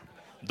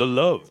 The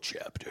love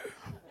chapter.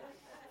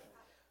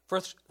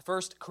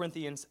 1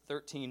 Corinthians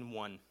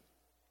 13:1.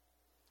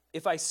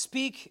 If I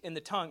speak in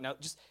the tongue, now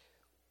just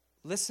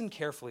listen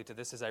carefully to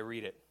this as I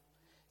read it.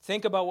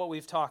 Think about what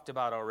we've talked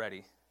about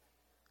already,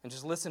 and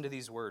just listen to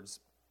these words.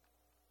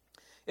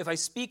 If I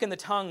speak in the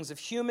tongues of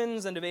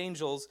humans and of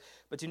angels,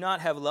 but do not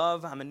have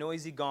love, I'm a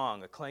noisy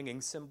gong, a clanging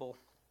cymbal.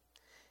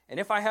 And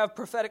if I have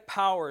prophetic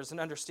powers and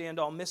understand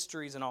all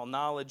mysteries and all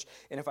knowledge,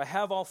 and if I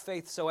have all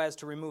faith so as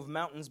to remove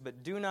mountains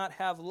but do not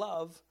have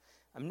love,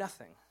 I'm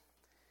nothing.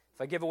 If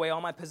if I give away all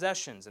my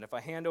possessions, and if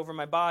I hand over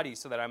my body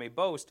so that I may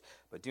boast,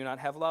 but do not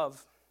have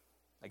love,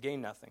 I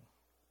gain nothing.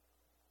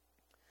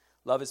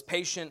 Love is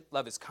patient,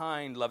 love is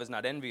kind, love is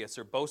not envious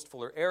or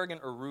boastful or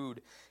arrogant or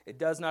rude. It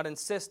does not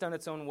insist on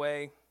its own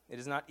way. It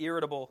is not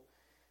irritable.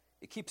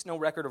 It keeps no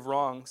record of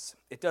wrongs.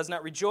 It does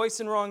not rejoice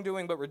in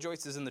wrongdoing, but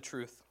rejoices in the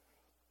truth.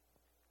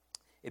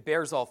 It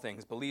bears all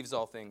things, believes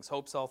all things,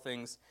 hopes all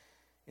things,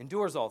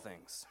 endures all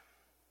things.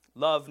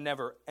 Love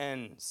never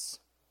ends.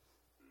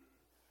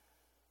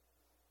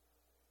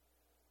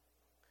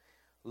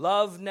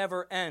 Love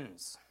never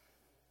ends.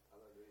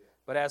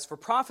 But as for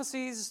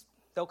prophecies,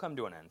 they'll come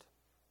to an end.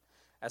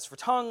 As for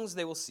tongues,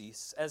 they will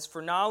cease. As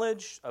for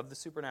knowledge of the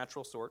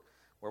supernatural sort,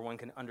 where one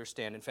can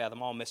understand and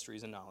fathom all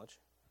mysteries and knowledge,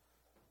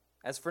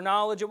 as for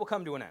knowledge, it will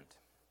come to an end.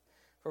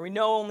 For we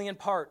know only in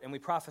part, and we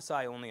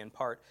prophesy only in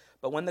part.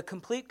 But when the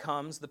complete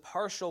comes, the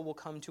partial will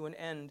come to an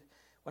end.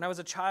 When I was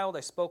a child, I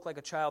spoke like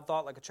a child,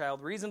 thought like a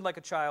child, reasoned like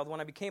a child. When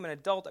I became an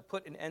adult, I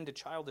put an end to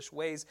childish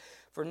ways.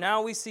 For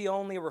now we see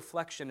only a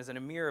reflection as in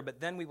a mirror,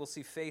 but then we will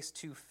see face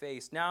to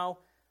face. Now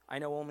I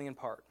know only in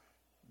part.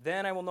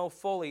 Then I will know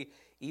fully,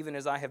 even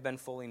as I have been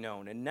fully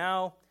known. And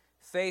now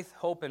faith,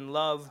 hope, and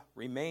love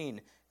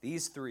remain,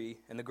 these three,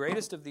 and the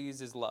greatest of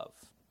these is love.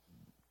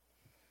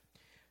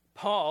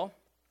 Paul,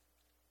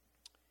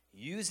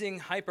 using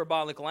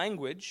hyperbolic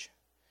language,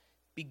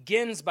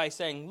 begins by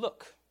saying,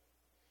 look,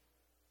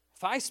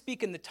 if I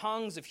speak in the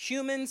tongues of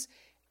humans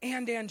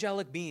and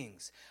angelic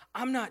beings,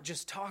 I'm not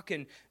just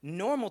talking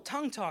normal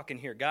tongue talking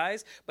here,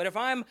 guys, but if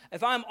I'm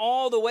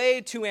all the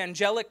way to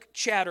angelic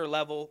chatter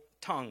level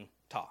tongue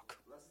talk,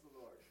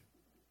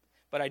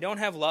 but I don't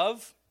have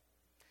love,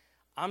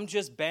 I'm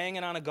just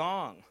banging on a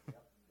gong.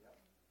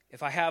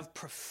 If I have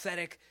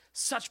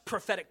such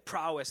prophetic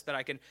prowess that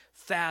I can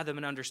fathom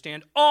and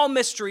understand all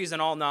mysteries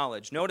and all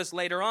knowledge. Notice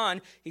later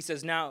on, he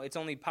says now it's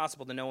only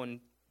possible to know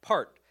in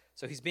part.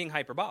 So he's being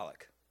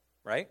hyperbolic,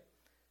 right?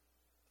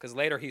 Because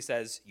later he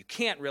says, you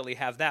can't really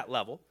have that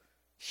level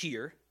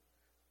here,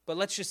 but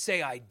let's just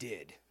say I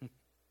did.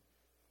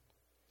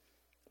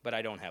 But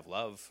I don't have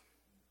love.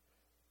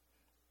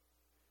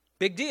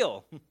 Big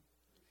deal.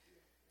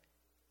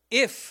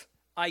 If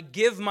I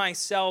give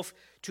myself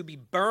to be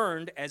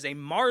burned as a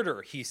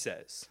martyr, he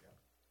says,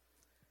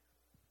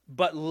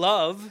 but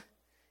love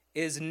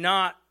is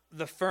not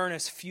the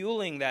furnace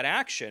fueling that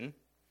action,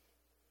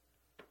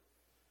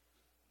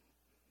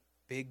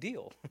 big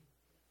deal.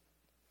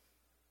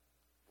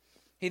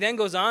 He then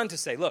goes on to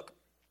say, look,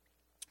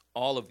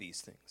 all of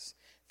these things,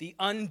 the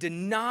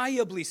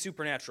undeniably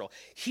supernatural,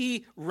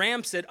 he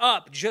ramps it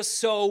up just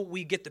so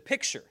we get the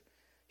picture.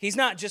 He's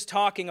not just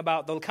talking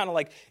about the kind of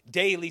like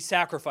daily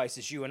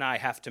sacrifices you and I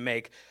have to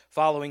make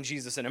following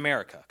Jesus in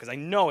America, because I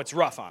know it's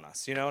rough on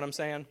us. You know what I'm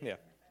saying? Yeah.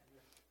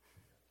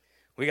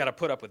 We got to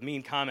put up with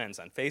mean comments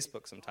on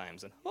Facebook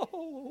sometimes, and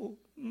oh,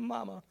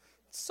 mama,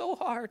 it's so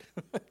hard.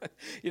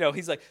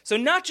 He's like, so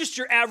not just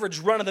your average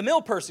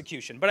run-of-the-mill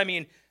persecution, but I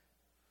mean,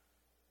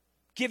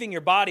 giving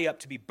your body up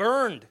to be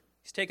burned.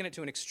 He's taking it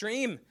to an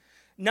extreme.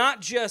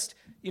 Not just,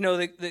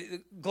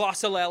 the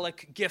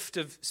glossolalia gift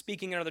of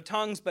speaking in other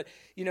tongues, but,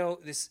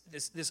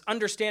 this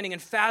understanding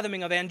and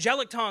fathoming of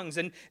angelic tongues,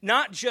 and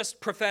not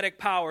just prophetic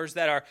powers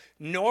that are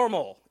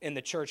normal in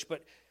the church,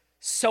 but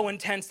so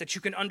intense that you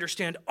can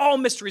understand all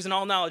mysteries and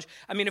all knowledge.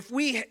 I mean,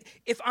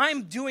 if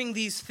I'm doing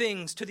these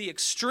things to the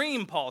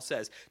extreme, Paul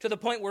says, to the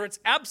point where it's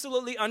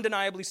absolutely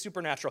undeniably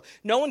supernatural,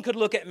 no one could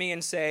look at me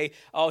and say,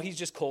 oh, he's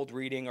just cold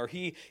reading, or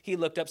he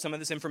looked up some of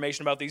this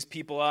information about these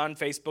people on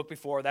Facebook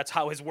before, that's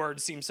how his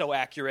words seem so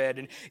accurate,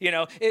 and,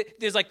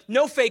 there's like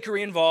no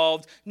fakery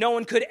involved. No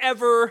one could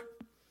ever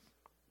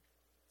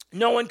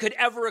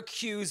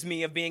accuse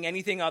me of being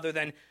anything other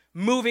than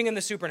moving in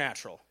the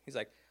supernatural. He's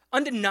like,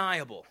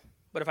 undeniable.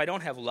 But if I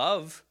don't have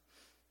love,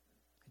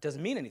 it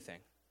doesn't mean anything.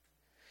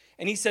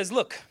 And he says,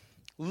 look,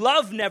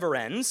 love never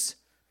ends,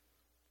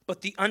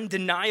 but the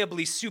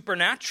undeniably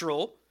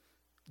supernatural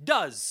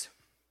does.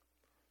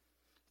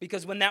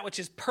 Because when that which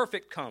is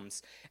perfect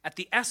comes, at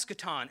the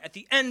eschaton, at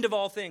the end of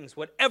all things,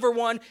 whatever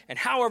one and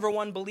however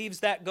one believes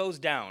that goes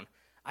down,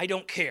 I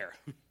don't care.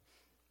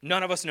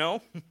 None of us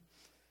know.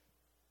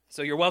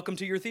 So you're welcome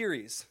to your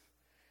theories.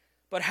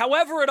 But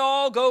however it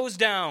all goes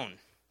down,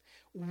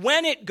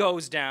 when it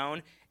goes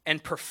down,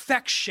 and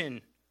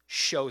perfection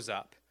shows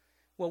up,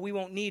 well, we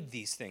won't need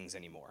these things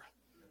anymore,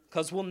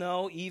 because we'll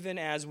know even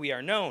as we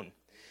are known.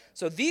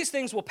 So these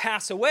things will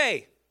pass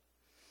away,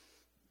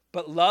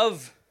 but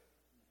love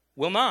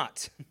will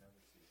not.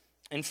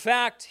 In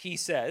fact, he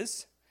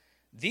says,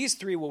 these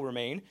three will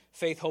remain,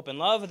 faith, hope, and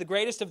love. The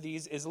greatest of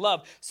these is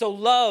love. So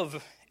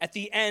love, at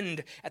the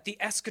end, at the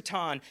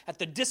eschaton, at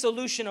the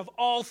dissolution of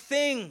all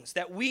things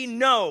that we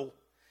know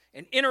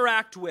and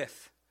interact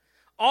with,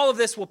 all of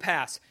this will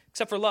pass,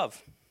 except for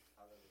love.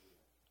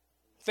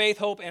 Faith,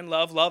 hope, and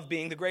love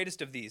being the greatest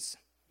of these.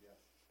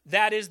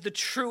 That is the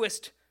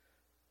truest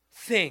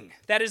thing.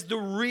 That is the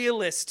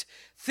realest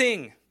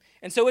thing.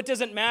 And so it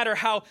doesn't matter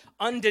how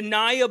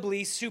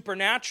undeniably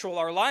supernatural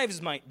our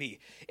lives might be.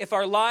 If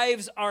our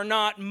lives are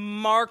not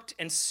marked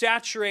and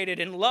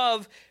saturated in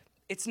love,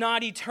 it's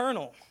not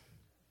eternal.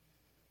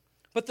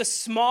 But the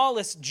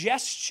smallest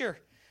gesture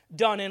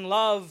done in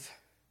love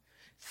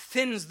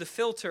thins the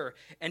filter,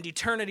 and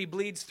eternity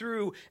bleeds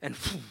through, and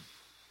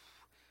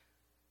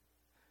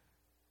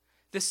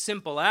this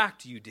simple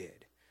act you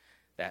did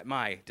that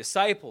my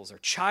disciples are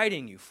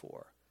chiding you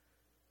for,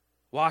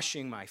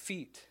 washing my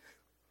feet,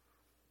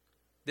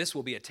 this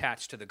will be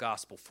attached to the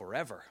gospel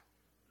forever,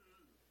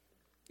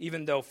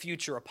 even though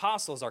future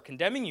apostles are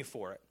condemning you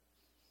for it,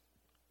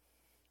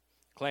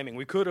 claiming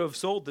we could have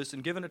sold this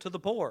and given it to the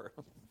poor.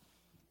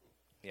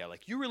 Yeah,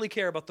 like you really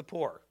care about the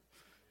poor.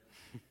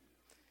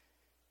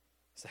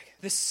 It's like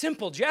this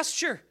simple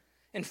gesture.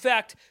 In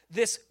fact,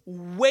 this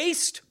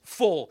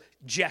wasteful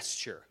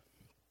gesture.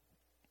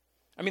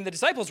 I mean, the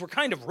disciples were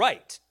kind of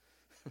right.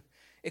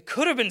 It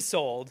could have been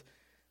sold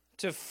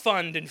to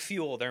fund and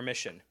fuel their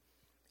mission.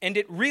 And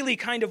it really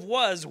kind of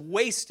was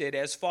wasted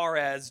as far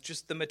as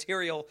just the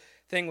material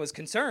thing was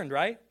concerned,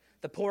 right?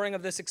 The pouring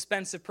of this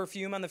expensive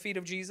perfume on the feet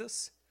of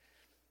Jesus.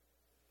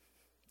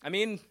 I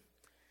mean,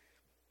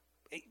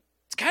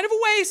 it's kind of a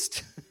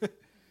waste,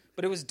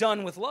 but it was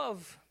done with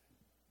love.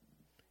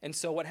 And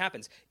so what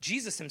happens?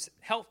 Jesus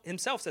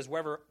himself says,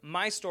 wherever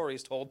my story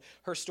is told,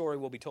 her story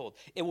will be told.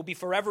 It will be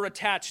forever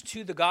attached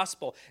to the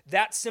gospel.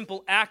 That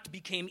simple act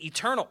became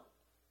eternal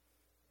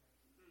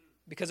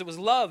because it was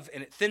love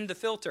and it thinned the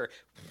filter.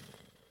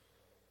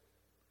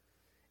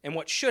 And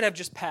what should have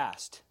just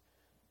passed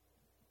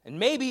and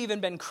maybe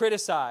even been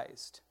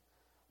criticized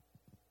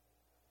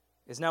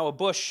is now a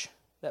bush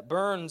that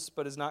burns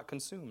but is not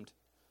consumed.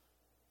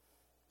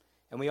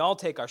 And we all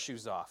take our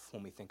shoes off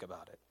when we think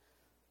about it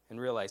and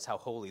realize how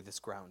holy this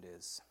ground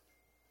is.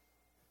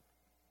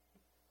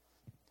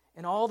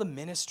 And all the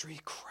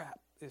ministry crap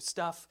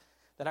stuff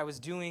that I was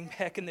doing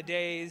back in the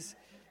days,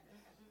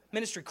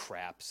 ministry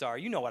crap,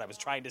 sorry, you know what I was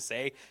trying to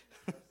say.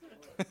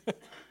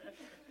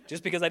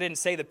 Just because I didn't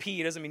say the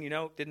P doesn't mean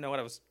didn't know what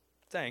I was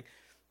saying.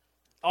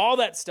 All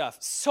that stuff,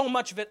 so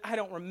much of it I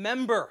don't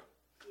remember.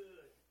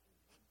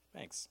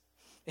 Thanks.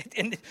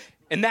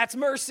 And that's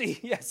mercy,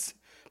 yes.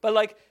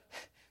 But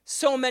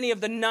so many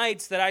of the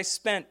nights that I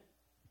spent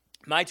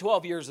my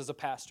 12 years as a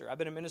pastor, I've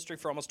been in ministry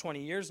for almost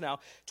 20 years now,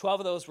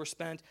 12 of those were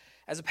spent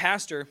as a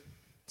pastor.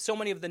 So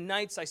many of the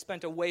nights I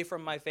spent away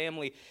from my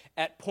family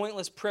at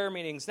pointless prayer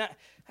meetings. I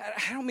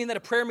don't mean that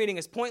a prayer meeting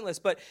is pointless,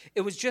 but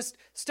it was just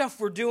stuff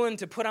we're doing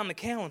to put on the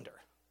calendar.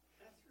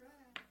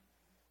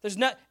 That's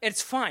right.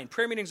 It's fine.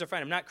 Prayer meetings are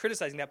fine. I'm not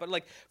criticizing that. But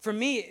for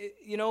me,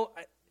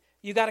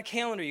 you got a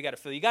calendar you got to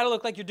fill. You got to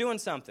look like you're doing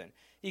something.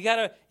 You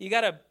got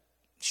to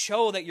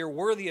show that you're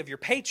worthy of your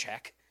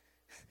paycheck.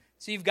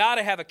 So you've got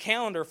to have a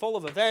calendar full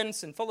of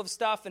events and full of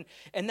stuff,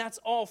 and that's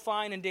all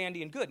fine and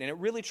dandy and good, and it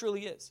really,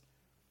 truly is.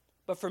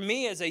 But for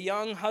me as a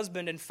young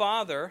husband and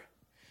father,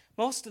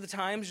 most of the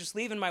times just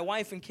leaving my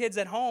wife and kids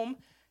at home,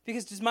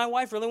 because does my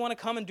wife really want to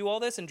come and do all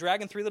this and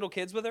dragging 3 little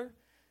kids with her?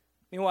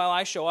 Meanwhile,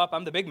 I show up,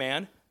 I'm the big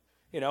man,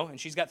 and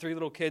she's got 3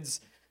 little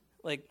kids.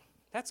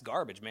 That's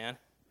garbage, man.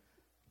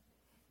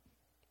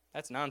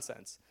 That's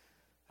nonsense.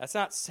 That's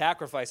not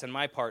sacrifice on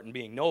my part in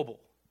being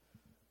noble.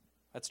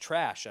 That's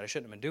trash that I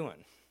shouldn't have been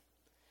doing.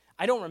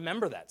 I don't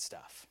remember that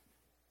stuff.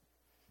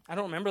 I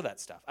remember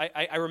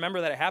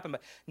that it happened,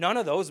 but none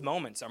of those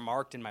moments are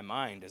marked in my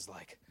mind as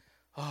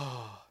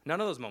none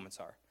of those moments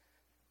are.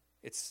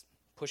 It's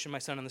pushing my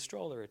son in the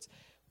stroller. It's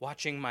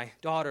watching my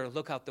daughter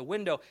look out the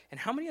window. And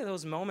how many of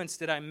those moments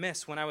did I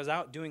miss when I was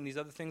out doing these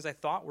other things I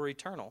thought were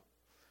eternal,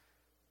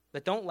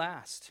 that don't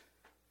last,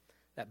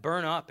 that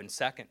burn up in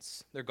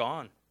seconds? They're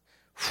gone.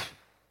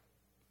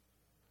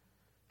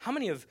 How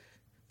many of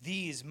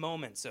these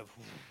moments of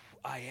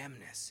I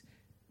amness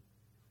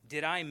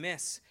did I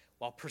miss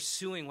while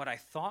pursuing what I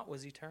thought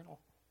was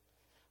eternal?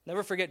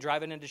 Never forget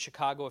driving into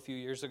Chicago a few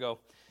years ago.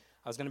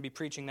 I was going to be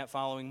preaching that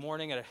following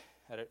morning at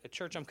a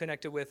church I'm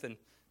connected with, and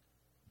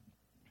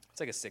it's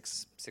like a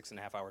 6.5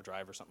 hour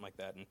drive or something like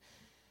that. And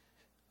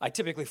I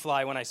typically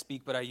fly when I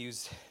speak, but I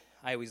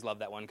always love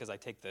that one because I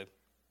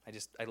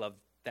love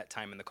that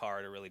time in the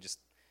car to really just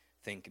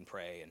think and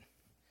pray.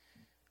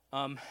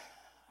 And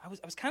I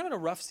was kind of in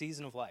a rough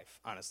season of life,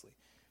 honestly.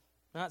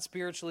 Not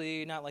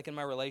spiritually, not in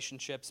my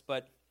relationships,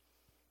 but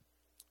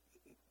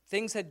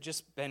things had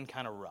just been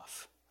kind of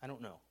rough. I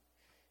don't know.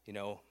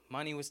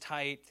 Money was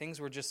tight. Things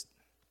were just,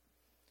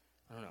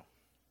 I don't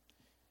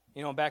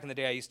know. Back in the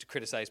day, I used to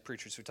criticize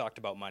preachers who talked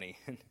about money.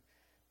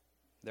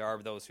 There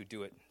are those who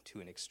do it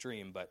to an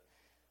extreme, but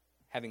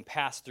having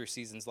passed through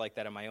seasons like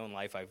that in my own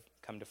life, I've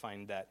come to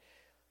find that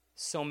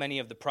so many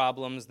of the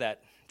problems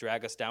that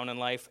drag us down in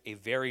life, a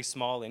very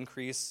small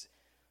increase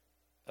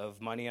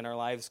of money in our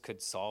lives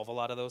could solve a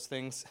lot of those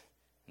things.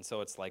 And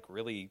so it's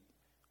really,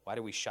 why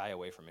do we shy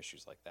away from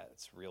issues like that?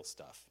 It's real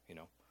stuff, And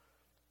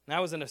I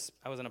was in a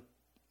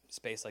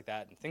space like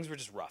that, and things were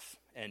just rough.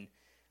 And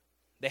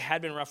they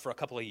had been rough for a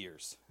couple of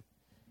years.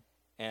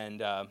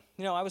 And, I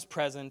was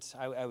present.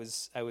 I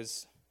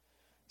was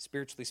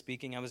spiritually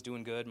speaking, I was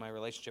doing good. My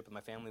relationship with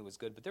my family was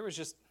good. But there was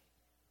just,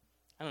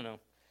 I don't know,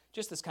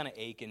 just this kind of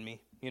ache in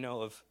me,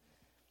 of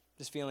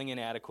just feeling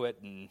inadequate.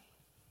 And,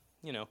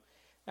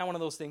 Not one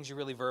of those things you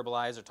really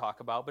verbalize or talk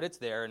about, but it's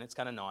there and it's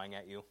kind of gnawing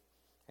at you.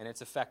 And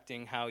it's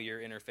affecting how you're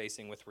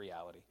interfacing with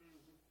reality.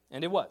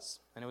 And it was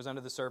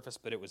under the surface,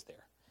 but it was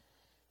there.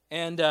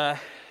 And I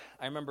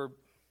remember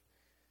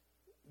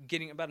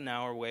getting about an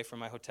hour away from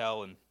my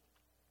hotel, and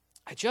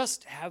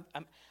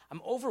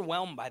I'm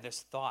overwhelmed by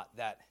this thought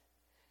that,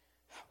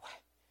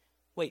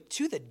 wait,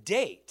 to the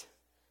date,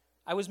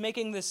 I was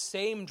making this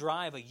same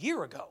drive a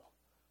year ago.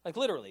 Like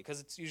literally,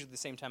 because it's usually the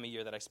same time of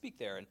year that I speak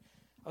there. And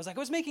I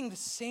was making the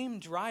same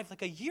drive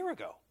like a year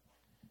ago.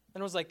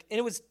 And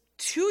it was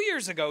 2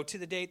 years ago to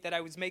the date that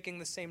I was making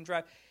the same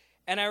drive.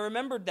 And I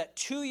remembered that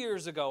 2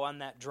 years ago on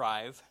that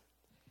drive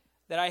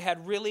that I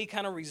had really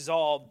kind of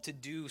resolved to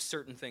do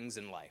certain things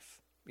in life.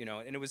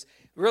 And it was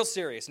real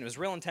serious and it was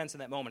real intense in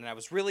that moment. And I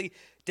was really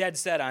dead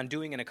set on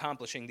doing and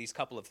accomplishing these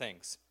couple of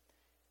things.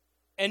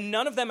 And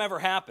none of them ever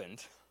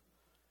happened.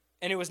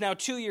 And it was now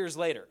 2 years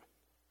later.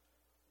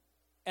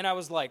 And I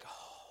was like,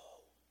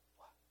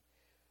 oh,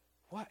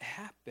 what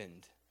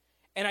happened?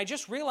 And I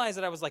just realized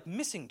that I was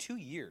missing 2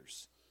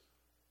 years.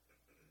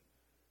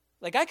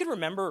 I could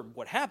remember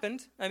what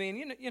happened. I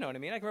mean, you know what I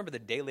mean? I can remember the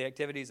daily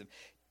activities of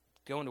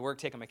going to work,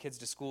 taking my kids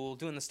to school,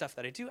 doing the stuff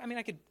that I do. I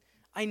mean,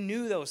 I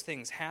knew those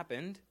things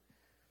happened.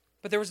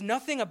 But there was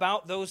nothing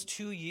about those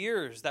 2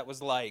 years that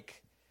was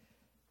like,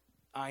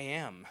 I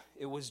am.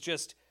 It was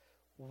just,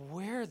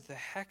 where the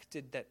heck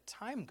did that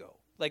time go?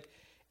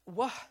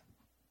 What?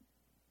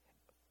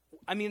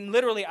 I mean,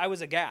 literally, I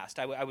was aghast.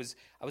 I was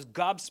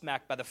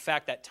gobsmacked by the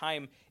fact that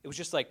time, it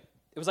was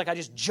like I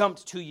just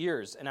jumped 2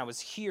 years, and I was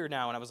here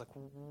now, and I was like,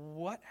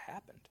 what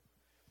happened?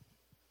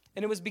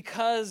 And it was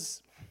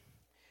because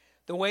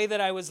the way that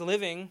I was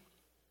living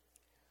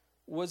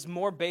was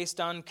more based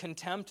on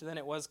contempt than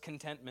it was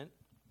contentment.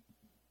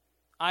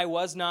 I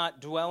was not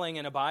dwelling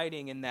and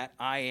abiding in that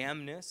I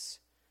amness.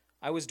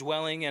 I was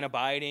dwelling and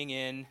abiding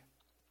in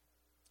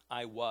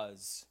I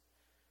was.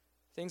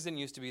 Things didn't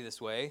used to be this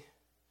way.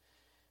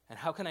 And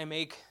how can I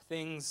make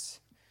things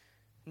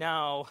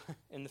now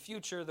in the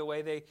future the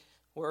way they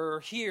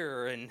were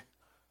here?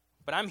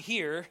 But I'm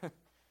here,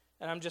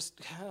 and I'm just,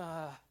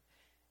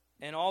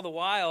 and all the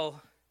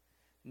while,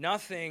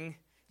 nothing,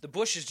 the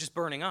bush is just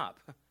burning up.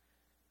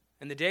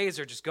 And the days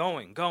are just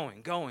going.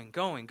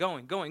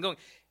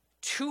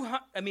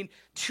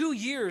 2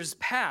 years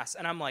pass,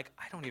 and I'm like,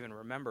 I don't even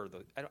remember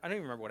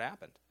what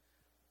happened.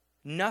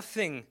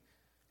 Nothing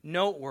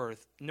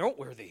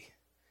noteworthy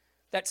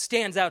that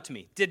stands out to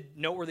me. Did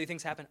noteworthy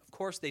things happen? Of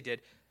course they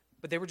did,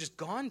 but they were just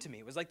gone to me.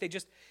 It was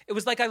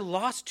like I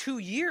lost 2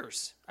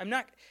 years.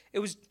 I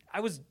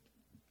was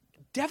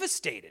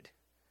devastated.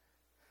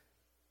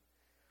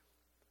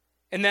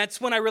 And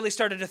that's when I really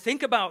started to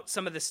think about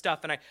some of this stuff,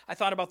 and I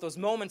thought about those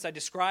moments I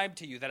described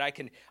to you that I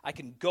can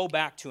go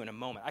back to in a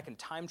moment. I can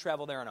time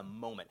travel there in a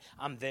moment.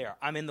 I'm there.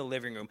 I'm in the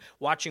living room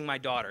watching my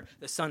daughter,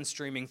 the sun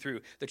streaming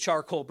through, the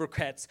charcoal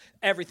briquettes,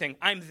 everything.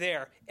 I'm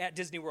there at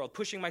Disney World,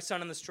 pushing my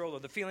son in the stroller,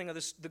 the feeling of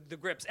the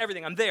grips,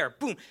 everything. I'm there.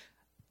 Boom.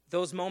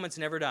 Those moments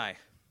never die.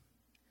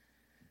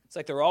 It's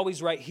like they're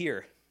always right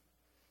here.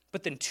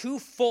 But then 2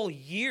 full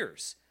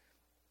years,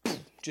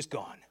 just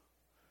gone.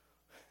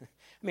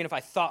 I mean, if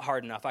I thought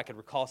hard enough, I could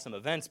recall some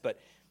events, but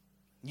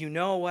you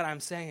know what I'm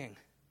saying.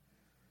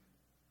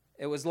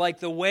 It was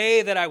like the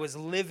way that I was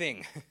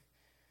living,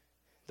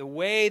 the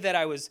way that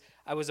I was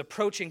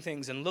approaching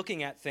things and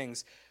looking at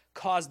things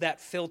caused that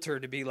filter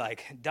to be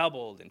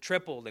doubled and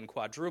tripled and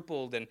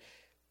quadrupled. And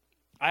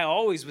I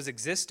always was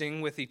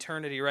existing with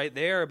eternity right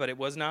there, but it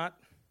was not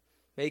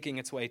making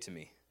its way to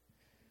me.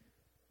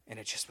 And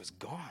it just was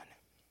gone.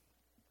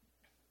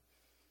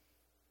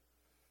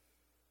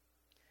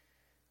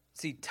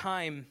 See,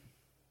 time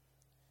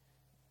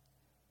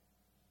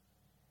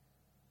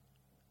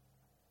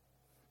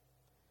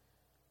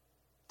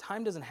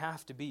doesn't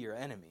have to be your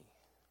enemy.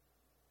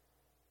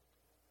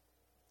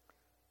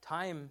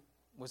 Time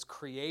was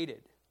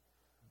created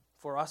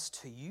for us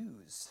to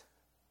use,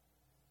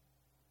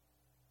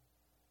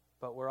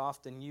 but we're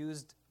often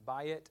used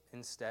by it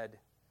instead.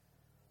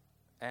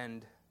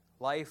 And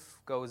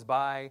life goes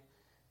by,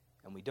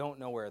 and we don't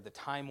know where the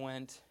time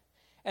went.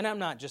 And I'm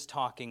not just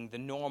talking the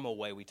normal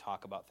way we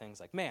talk about things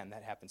like, man,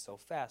 that happened so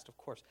fast, of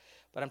course.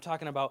 But I'm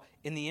talking about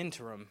in the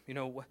interim,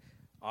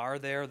 are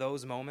there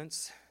those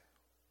moments?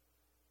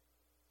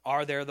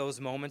 Are there those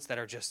moments that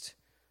are just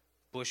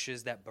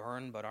bushes that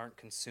burn but aren't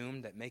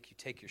consumed, that make you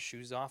take your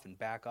shoes off and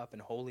back up in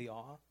holy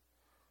awe?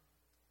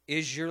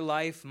 Is your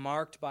life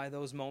marked by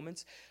those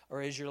moments?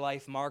 Or is your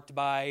life marked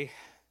by,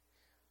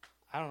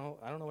 I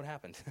don't know what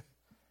happened. I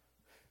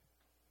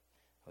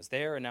was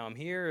there and now I'm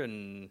here,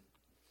 and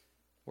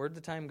where'd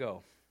the time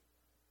go?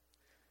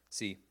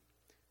 See,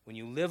 when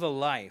you live a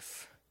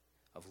life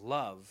of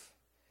love,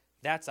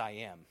 that's I am.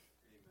 Amen.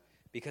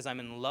 Because I'm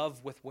in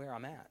love with where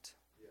I'm at.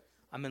 Yes.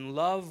 I'm in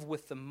love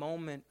with the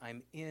moment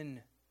I'm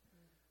in.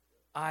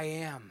 I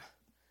am.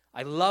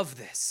 I love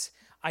this.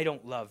 I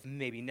don't love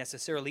maybe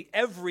necessarily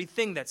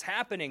everything that's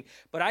happening,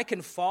 but I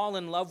can fall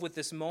in love with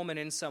this moment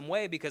in some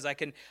way because I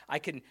can,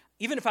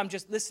 even if I'm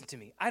just, listen to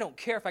me, I don't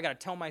care if I got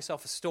to tell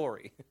myself a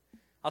story.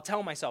 I'll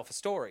tell myself a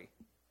story.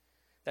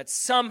 That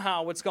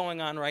somehow what's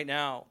going on right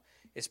now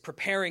is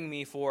preparing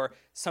me for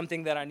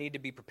something that I need to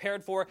be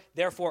prepared for.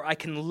 Therefore, I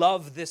can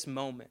love this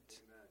moment.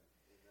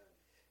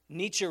 Amen.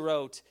 Nietzsche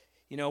wrote,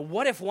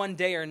 what if one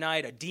day or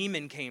night a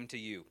demon came to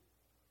you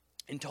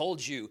and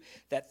told you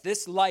that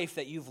this life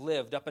that you've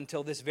lived up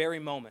until this very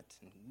moment,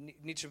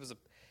 Nietzsche was an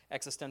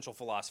existential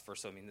philosopher,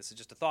 so this is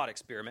just a thought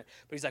experiment,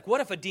 but he's like,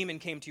 what if a demon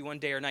came to you one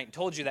day or night and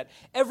told you that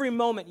every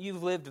moment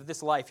you've lived of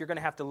this life, you're going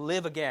to have to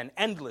live again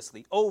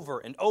endlessly, over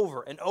and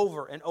over and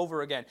over and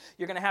over again.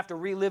 You're going to have to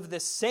relive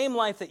this same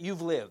life that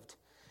you've lived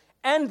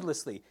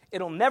endlessly.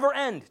 It'll never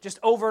end, just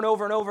over and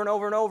over and over and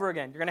over and over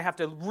again. You're going to have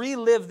to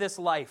relive this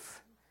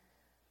life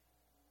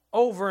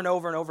over and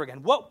over and over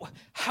again.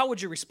 How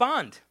would you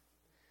respond?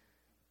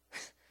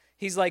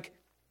 He's like,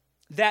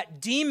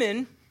 that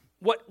demon,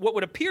 what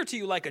would appear to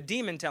you like a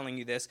demon telling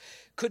you this,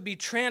 could be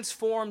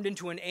transformed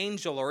into an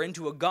angel or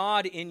into a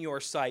God in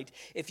your sight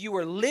if you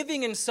were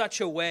living in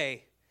such a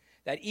way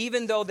that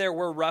even though there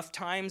were rough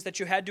times that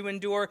you had to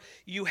endure,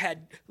 you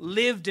had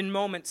lived in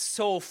moments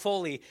so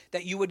fully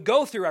that you would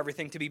go through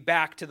everything to be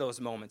back to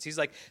those moments. He's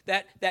like,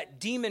 that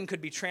demon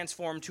could be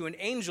transformed to an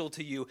angel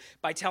to you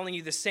by telling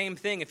you the same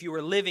thing if you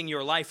were living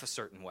your life a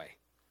certain way.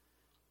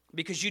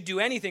 Because you'd do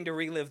anything to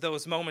relive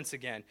those moments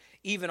again,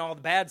 even all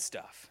the bad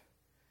stuff.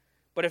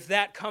 But if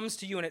that comes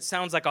to you and it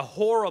sounds like a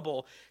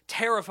horrible,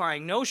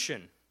 terrifying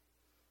notion,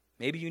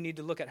 maybe you need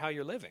to look at how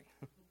you're living.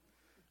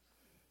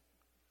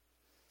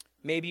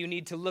 Maybe you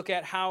need to look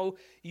at how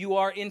you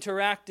are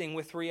interacting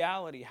with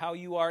reality, how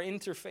you are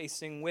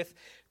interfacing with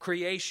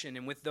creation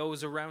and with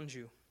those around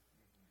you.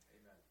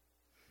 Amen.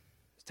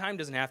 Time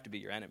doesn't have to be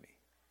your enemy.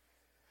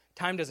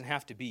 Time doesn't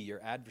have to be your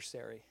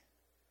adversary.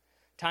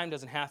 Time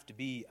doesn't have to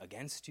be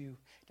against you.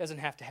 It doesn't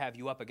have to have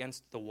you up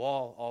against the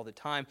wall all the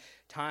time.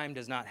 Time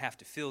does not have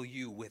to fill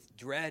you with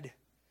dread.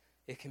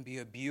 It can be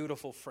a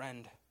beautiful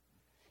friend.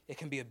 It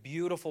can be a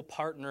beautiful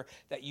partner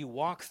that you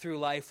walk through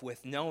life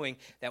with, knowing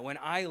that when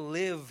I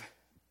live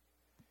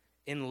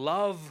in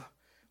love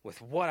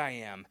with what I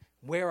am,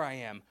 where I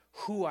am,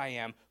 who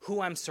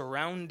I'm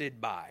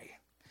surrounded by,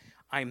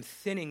 I'm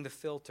thinning the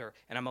filter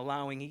and I'm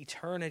allowing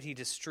eternity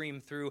to stream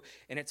through,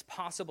 and it's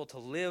possible to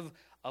live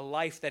a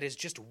life that is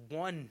just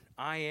one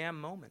I am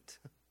moment.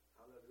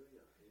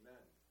 Hallelujah. Amen.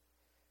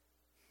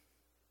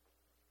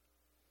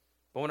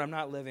 But when I'm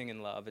not living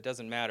in love, it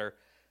doesn't matter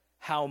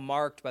how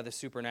marked by the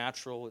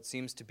supernatural it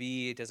seems to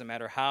be. It doesn't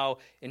matter how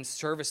in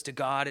service to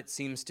God it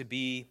seems to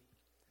be.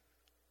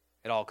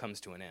 It all comes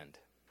to an end.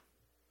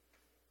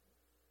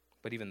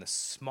 But even the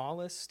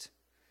smallest,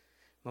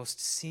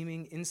 most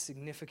seeming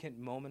insignificant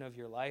moment of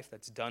your life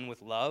that's done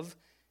with love,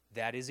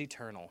 that is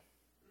eternal.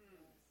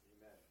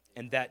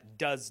 And that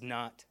does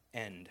not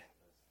end.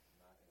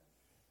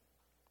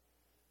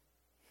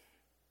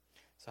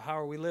 So how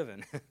are we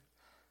living?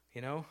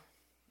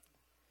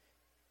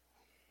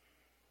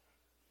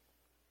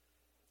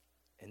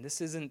 And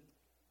this isn't,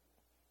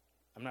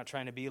 I'm not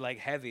trying to be like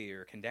heavy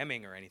or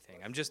condemning or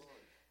anything. I'm just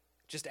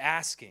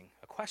asking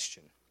a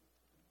question.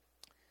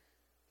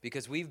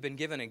 Because we've been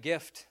given a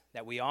gift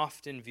that we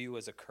often view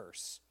as a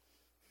curse.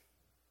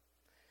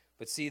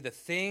 But see, the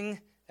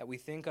thing that we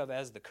think of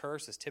as the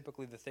curse is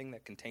typically the thing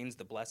that contains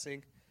the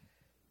blessing.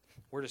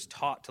 We're just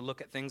taught to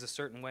look at things a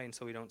certain way, and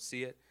so we don't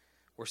see it.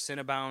 Where sin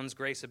abounds,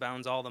 grace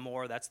abounds all the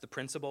more. That's the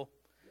principle.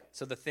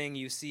 So the thing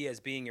you see as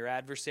being your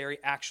adversary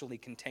actually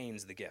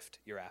contains the gift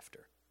you're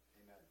after.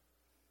 Amen.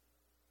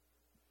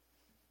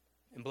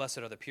 And blessed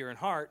are the pure in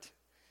heart,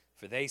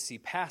 for they see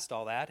past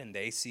all that, and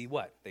they see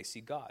what? They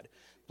see God.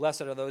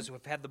 Blessed are those who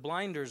have had the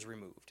blinders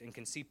removed and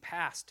can see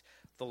past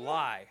the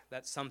lie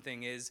that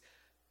something is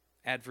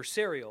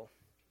adversarial,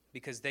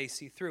 because they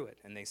see through it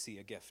and they see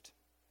a gift.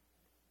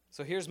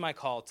 So here's my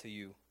call to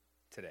you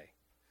today.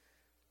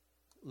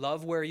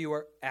 Love where you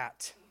are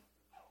at.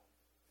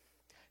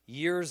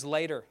 Years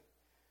later,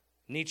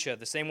 Nietzsche,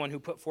 the same one who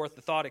put forth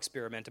the thought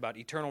experiment about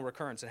eternal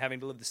recurrence and having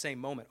to live the same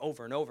moment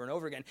over and over and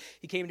over again,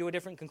 he came to a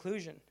different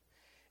conclusion.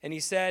 And he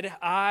said,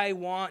 I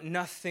want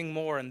nothing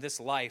more in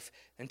this life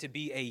than to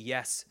be a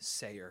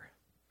yes-sayer.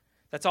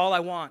 That's all I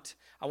want.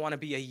 I want to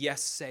be a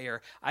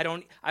yes-sayer. I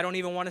don't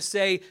even want to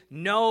say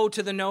no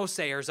to the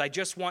no-sayers. I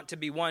just want to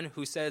be one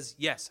who says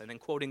yes. And then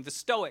quoting the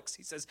Stoics,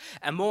 he says,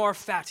 amor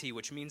fati,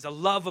 which means a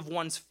love of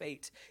one's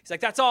fate. He's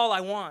like, that's all I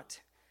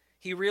want.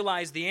 He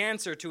realized the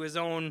answer to his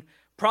own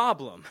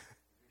problem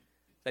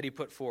that he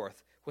put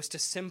forth was to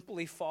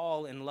simply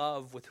fall in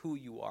love with who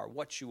you are,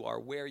 what you are,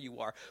 where you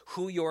are,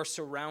 who you're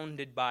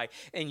surrounded by.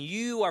 And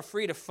you are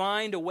free to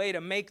find a way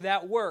to make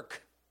that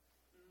work.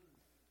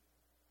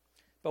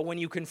 But when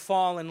you can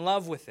fall in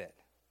love with it,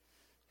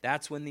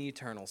 that's when the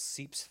eternal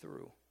seeps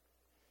through.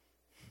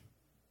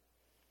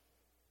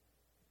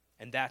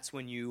 And that's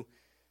when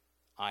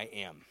I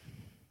am.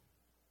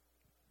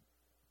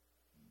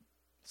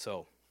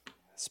 So,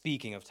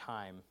 speaking of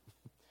time,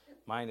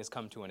 mine has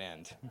come to an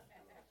end.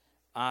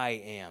 I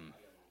am.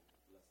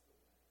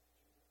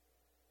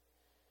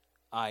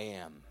 I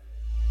am.